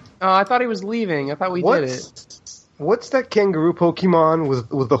god. Oh, I thought he was leaving. I thought we did it. What's that kangaroo Pokemon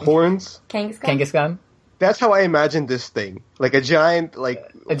with the horns? Kangaskhan? That's how I imagined this thing. Like a giant, horny...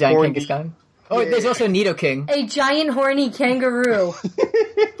 Kangaskhan? Oh, there's also Nidoking. A giant horny kangaroo.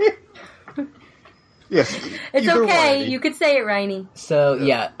 Yes. It's okay. You could say it, Rainy. So, you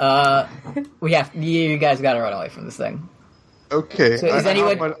guys gotta run away from this thing. Okay. So is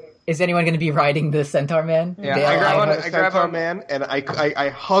anyone going to be riding the Centaur Man? Yeah, I grab Centaur Man and I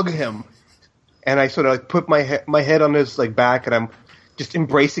hug him, and I sort of like put my head on his like back, and I'm just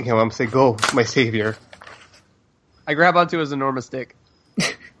embracing him. I'm saying, "Go, my savior." I grab onto his enormous dick.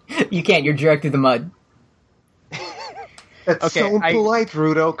 You can't. You're dragged through the mud. That's so impolite,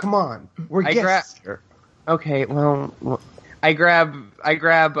 Rudo. Come on, we're guests here. Okay, well, I grab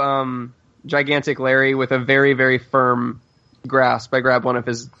Gigantic Larry with a very, very firm grasp. I grab one of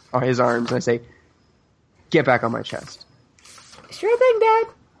his arms and I say, "Get back on my chest." Sure thing, Dad.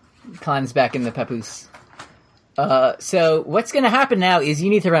 Climbs back in the papoose. So what's going to happen now is you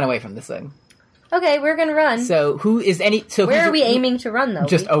need to run away from this thing. Okay, we're going to run. So where are we aiming to run, though?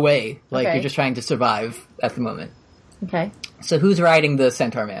 Just away. Like, you're just trying to survive at the moment. Okay. So who's riding the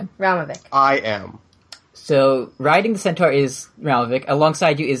Centaur Man? Ralmevik. I am. So riding the Centaur is Ralmevik.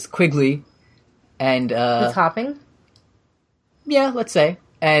 Alongside you is Quigley. And, who's hopping? Yeah, let's say.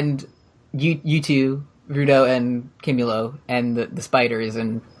 And you two, Rudo and Kimulo, and the spider is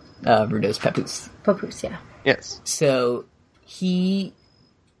in Rudo's papoose. Papoose, yeah. Yes. So he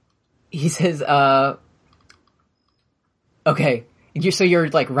says, okay, so you're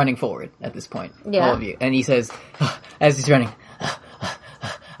like running forward at this point, all of you. And he says, as he's running,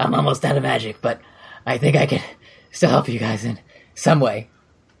 I'm almost out of magic, but I think I can still help you guys in some way.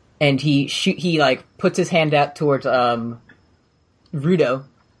 And he like puts his hand out towards Rudo,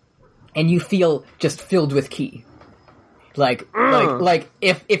 and you feel just filled with ki. Like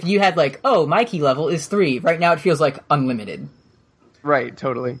if you had like, oh, my ki level is 3. Right now it feels like unlimited. Right,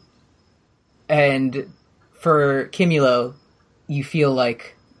 totally. And for Kimulo, you feel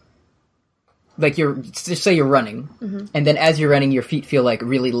like you're, just say you're running, and then as you're running, your feet feel like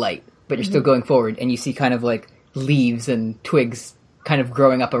really light, but you're still going forward, and you see kind of like leaves and twigs kind of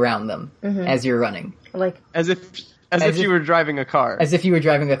growing up around them as you're running. Like as if you were driving a car. As if you were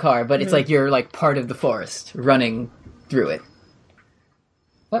driving a car, but it's like you're like part of the forest running through it.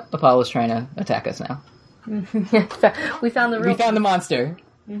 What? Apollo's trying to attack us now. We found the monster.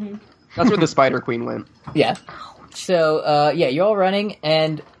 Mm-hmm. That's where the Spider Queen went. Yeah. So, you're all running,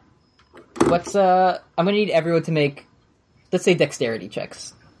 and I'm gonna need everyone to make, let's say, dexterity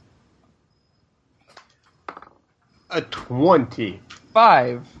checks. A 20.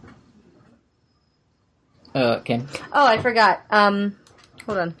 5. Ken? Oh, I forgot.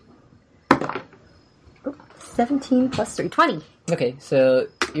 Hold on. 17 plus 3. 20. Okay, so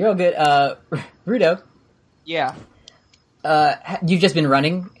you're all good. Rudo? Yeah. You've just been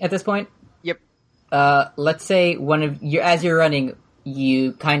running at this point? Yep. Let's say as you're running,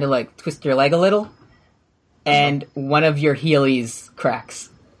 you kind of like twist your leg a little, and one of your Heelys cracks.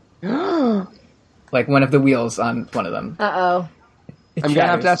 Like one of the wheels on one of them. Uh-oh. I'm gonna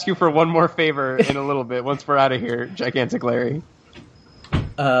have to ask you for one more favor in a little bit, once we're out of here, Gigantic Larry.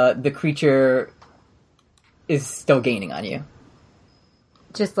 The creature is still gaining on you.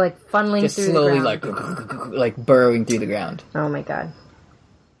 Just like funneling just through slowly, the ground. like burrowing through the ground. Oh my god.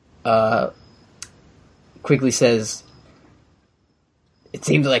 Quigley says, "It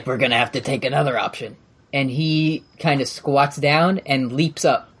seems like we're gonna have to take another option." And he kind of squats down and leaps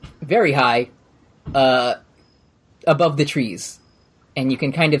up very high, above the trees. And you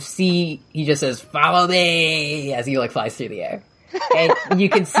can kind of see, he just says, "Follow me," as he like flies through the air. And you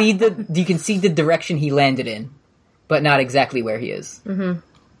can see the direction he landed in, but not exactly where he is. Mm-hmm.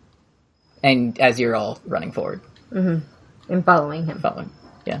 And as you're all running forward. Mm-hmm. And following him.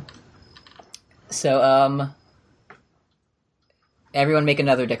 Yeah. So, everyone make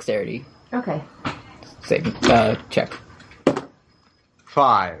another dexterity. Okay. Check.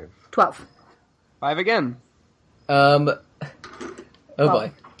 5. 12. 5 again. Oh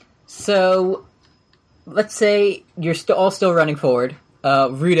boy. So, let's say you're all still running forward.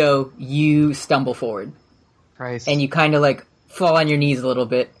 Rudo, you stumble forward. Christ. And you kind of like fall on your knees a little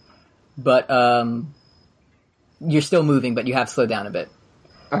bit, but you're still moving, but you have slowed down a bit.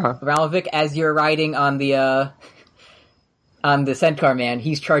 Ralmevik, as you're riding on the Centaur Man,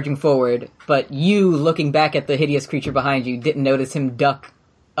 he's charging forward, but you, looking back at the hideous creature behind you, didn't notice him duck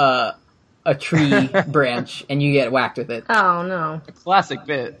a tree branch, and you get whacked with it. Oh, no. Classic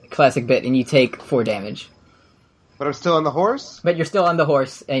bit. Classic bit, and you take 4 damage. But I'm still on the horse? But you're still on the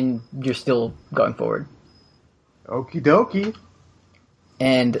horse, and you're still going forward. Okie dokie.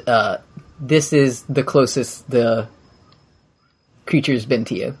 And this is the closest the creature's been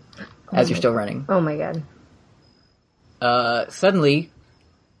to you, as you're still running. Oh my god. Suddenly,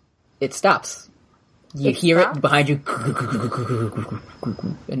 it stops. You hear it behind you,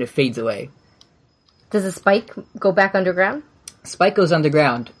 and it fades away. Does the spike go back underground? Spike goes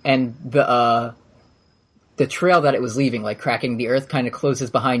underground, and the trail that it was leaving, like cracking the earth, kind of closes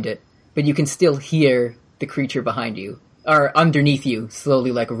behind it. But you can still hear the creature behind you, or underneath you,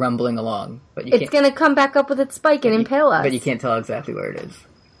 slowly like rumbling along. But you it's gonna come back up with its spike and impale us. But you can't tell exactly where it is.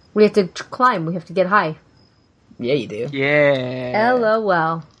 We have to climb. We have to get high. Yeah, you do. Yeah.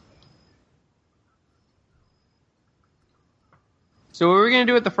 LOL. So what were we gonna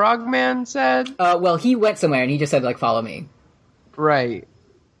do what the frogman said? Well, he went somewhere, and he just said, like, follow me. Right.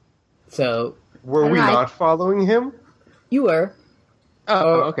 So... Were we not following him? You were.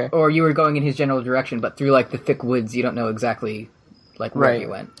 Oh, okay. Or you were going in his general direction, but through, like, the thick woods, you don't know exactly, like, where you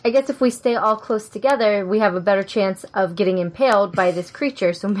went. I guess if we stay all close together, we have a better chance of getting impaled by this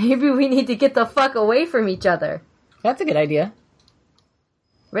creature, so maybe we need to get the fuck away from each other. That's a good idea.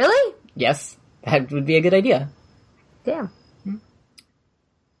 Really? Yes, that would be a good idea. Damn.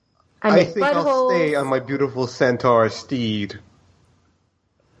 I think I'll stay on my beautiful centaur steed.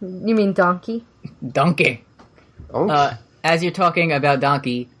 You mean donkey? Donkey. Oh. As you're talking about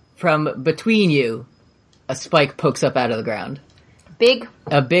donkey, from between you, a spike pokes up out of the ground. Big?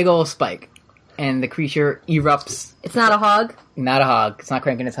 A big old spike. And the creature erupts. It's not a hog? Not a hog. It's not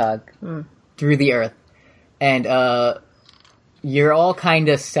cranking its hog. Through the earth. And, you're all kind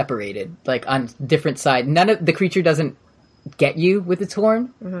of separated, like, on different sides. The creature doesn't get you with its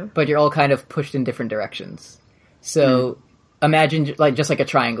horn, but you're all kind of pushed in different directions. So, imagine, like, just like a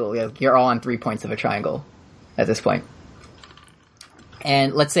triangle. You're all on 3 points of a triangle at this point.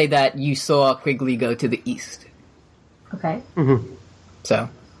 And let's say that you saw Quigley go to the east. Okay. So.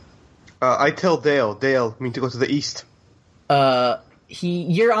 I tell Dale, we need to go to the east.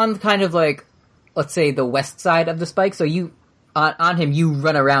 You're on kind of like, let's say, the west side of the spike, so you, on him, you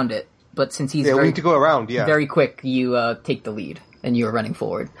run around it. But since he's we need to go around, very quick, you take the lead, and you are running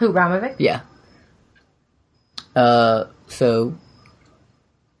forward. Who, Ralmevik? Yeah. So...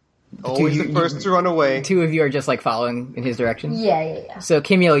 Always the first to run away. 2 of you are just, like, following in his direction? Yeah. So,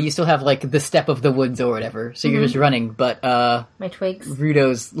 Kimulo, you still have, like, the step of the woods or whatever, so you're just running, but, my twigs.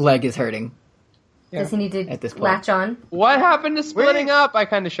 Rudo's leg is hurting. Does he need to at this point. latch on? What happened to splitting up? I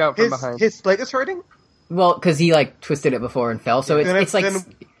kind of shout from behind. His leg is hurting? Well, because he, like, twisted it before and fell, so it's like,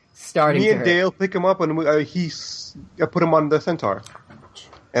 starting to hurt. Me and Dale pick him up, and I put him on the centaur.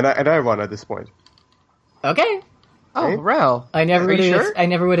 And I run at this point. Okay. Oh, Ral. I never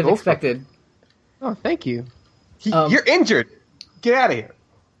would have expected. Oh, thank you. You're injured. Get out of here.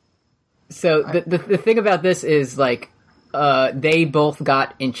 So the thing about this is, like, they both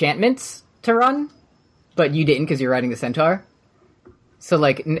got enchantments to run, but you didn't because you're riding the centaur. So,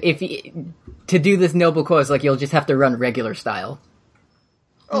 like, to do this noble cause, like, you'll just have to run regular style.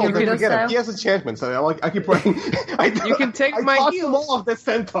 Oh, then forget it. He has enchantments. I keep running. You can take my heals. I toss heals. them all off the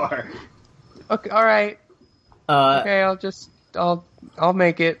centaur. Okay, all right. Okay, I'll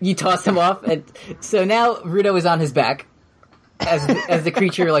make it. You toss him off, and so now Rudo is on his back as the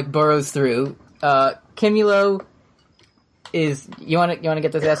creature, like, burrows through. Kimulo is... You want to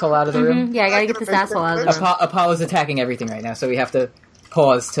get this asshole out of the room? Yeah, I gotta get this asshole out of the room. Apollo's attacking everything right now, so we have to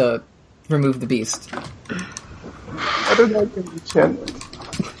pause to remove the beast. I don't like the enchantment.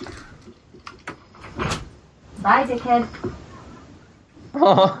 Bye, dickhead.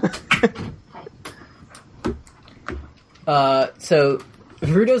 So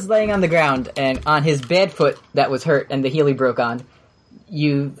Rudo's laying on the ground, and on his bad foot that was hurt and the heel he broke on,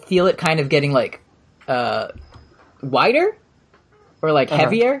 you feel it kind of getting, like, wider? Or, like,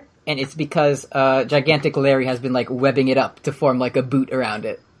 heavier? And it's because Gigantic Larry has been, like, webbing it up to form, like, a boot around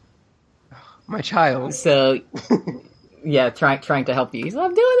it. My child. So, yeah, trying to help you. He's like,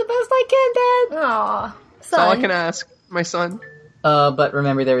 I'm doing the best I can, Dad! Aw, That's all I can ask, my son. But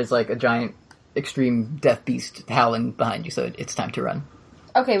remember, there is, like, a giant, extreme death beast howling behind you, so it's time to run.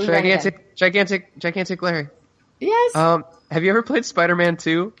 Okay, we run again. Gigantic Larry. Yes? Have you ever played Spider-Man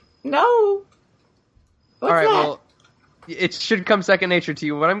 2? No! What's Alright, that? well, it should come second nature to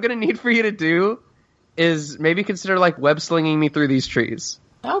you. What I'm gonna need for you to do is maybe consider, like, web-slinging me through these trees.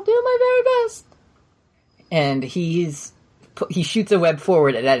 I'll do my very best. And he shoots a web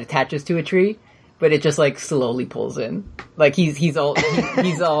forward and that attaches to a tree, but it just like slowly pulls in. Like he's all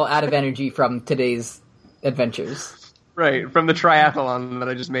out of energy from today's adventures. Right, from the triathlon that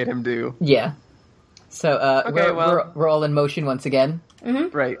I just made him do. Yeah. So we're all in motion once again.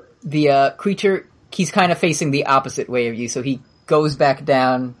 Mm-hmm. Right. The creature, he's kind of facing the opposite way of you, so he goes back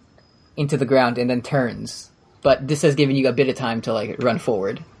down into the ground and then turns. But this has given you a bit of time to like run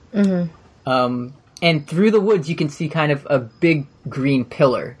forward. Mm-hmm. And through the woods, you can see kind of a big green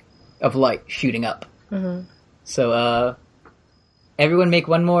pillar of light shooting up. Mm-hmm. So, everyone make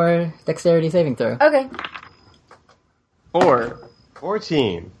one more dexterity saving throw. Okay.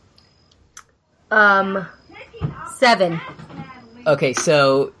 14. 7. Okay,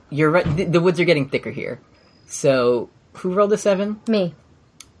 so you're right. The woods are getting thicker here. So, who rolled a 7? Me.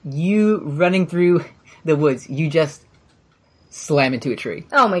 You running through the woods, you just slam into a tree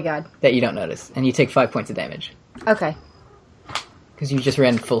Oh my god. that you don't notice, and you take 5 points of damage. Okay. Because you just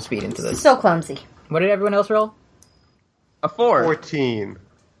ran full speed into this. So clumsy. What did everyone else roll? A 4. 14.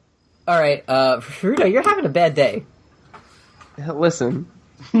 Alright, Rudo, you're having a bad day. Listen.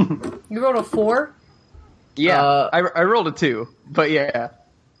 You rolled a 4? Yeah, I rolled a 2, but yeah.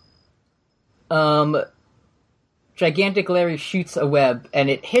 Gigantic Larry shoots a web, and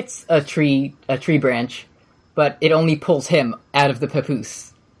it hits a tree branch, but it only pulls him out of the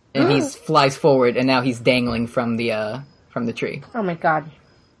papoose. And he flies forward, and now he's dangling from the tree. Oh my god.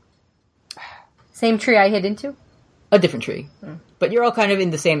 Same tree I hid into? A different tree. But you're all kind of in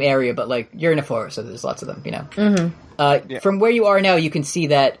the same area, but like, you're in a forest, so there's lots of them, you know? Mm-hmm. From where you are now, you can see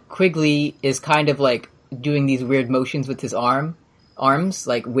that Quigley is kind of like doing these weird motions with his arms,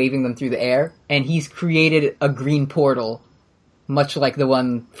 like waving them through the air, and he's created a green portal, much like the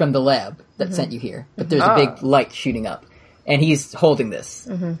one from the lab that sent you here. But there's a big light shooting up, and he's holding this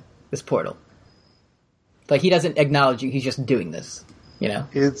portal. Like, he doesn't acknowledge you, he's just doing this, you know?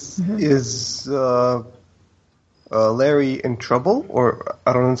 Is Larry in trouble, or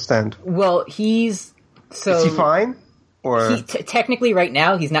I don't understand? Well, is he fine? Or technically, right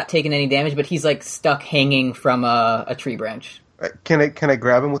now, he's not taking any damage, but he's like stuck hanging from a tree branch. Can I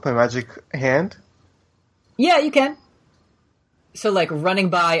grab him with my magic hand? Yeah, you can. So, like, running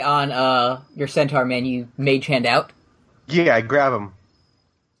by on your centaur man, you mage hand out. Yeah, I grab him.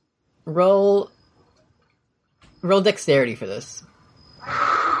 Roll dexterity for this.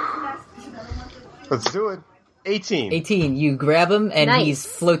 Let's do it. 18. 18. You grab him, and Nice. he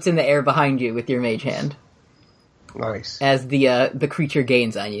floats in the air behind you with your mage hand. Nice. As the creature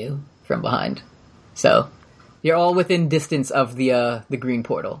gains on you from behind. So, you're all within distance of the green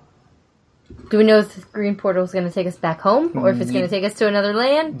portal. Do we know if the green portal is going to take us back home, or if it's going to take us to another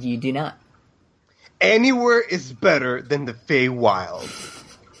land? You do not. Anywhere is better than the Feywild.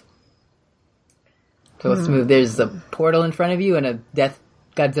 So let's move. There's a portal in front of you and a death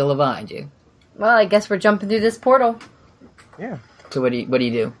Godzilla behind you. Well, I guess we're jumping through this portal. Yeah. So what do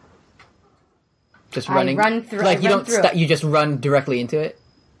you do? Just running? I run through. Like, I you run don't through stop, it. you just run directly into it?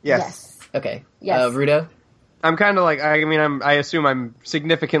 Yes. Okay. Yes. Rudo? I'm kind of like, I assume I'm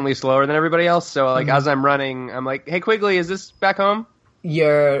significantly slower than everybody else, so like as I'm running, I'm like, hey Quigley, is this back home?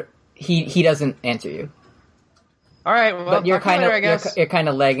 He doesn't answer you. Alright, well, But you're kind later, I guess. of you're kind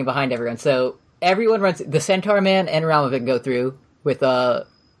of lagging behind everyone. So everyone runs. The Centaur Man and Ralmevik go through with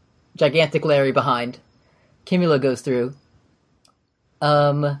Gigantic Larry behind. Kimulo goes through.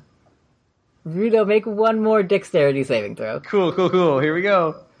 Rudo, make one more dexterity saving throw. Cool. Here we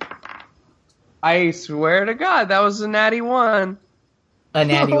go. I swear to God, that was a natty 1. A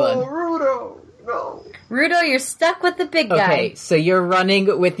natty one. Rudo! No. Rudo, you're stuck with the big guy. Okay, so you're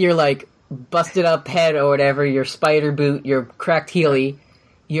running with your like busted up head or whatever, your spider boot, your cracked heely.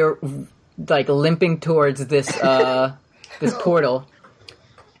 You're like limping towards this this portal,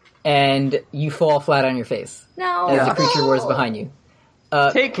 and you fall flat on your face No. as the creature roars behind you.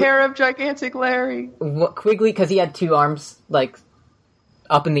 Take care of Gigantic Larry. Quigley, because he had 2 arms like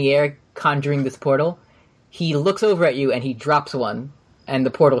up in the air, conjuring this portal. He looks over at you and he drops one, and the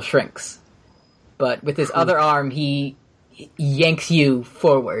portal shrinks. But with his other arm, he yanks you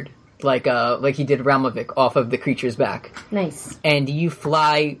forward, like he did Ralmevik, off of the creature's back. Nice. And you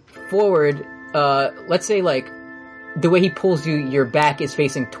fly forward. Let's say like the way he pulls you, your back is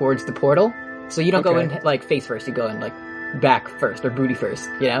facing towards the portal, so you don't go in like face first. You go in like back first or booty first.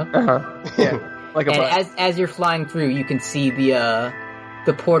 You know. Yeah, like a And butt. as you're flying through, you can see the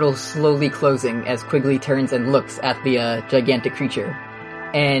portal slowly closing as Quigley turns and looks at the gigantic creature.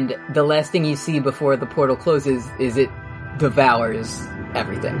 And the last thing you see before the portal closes is it devours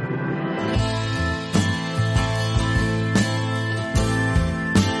everything.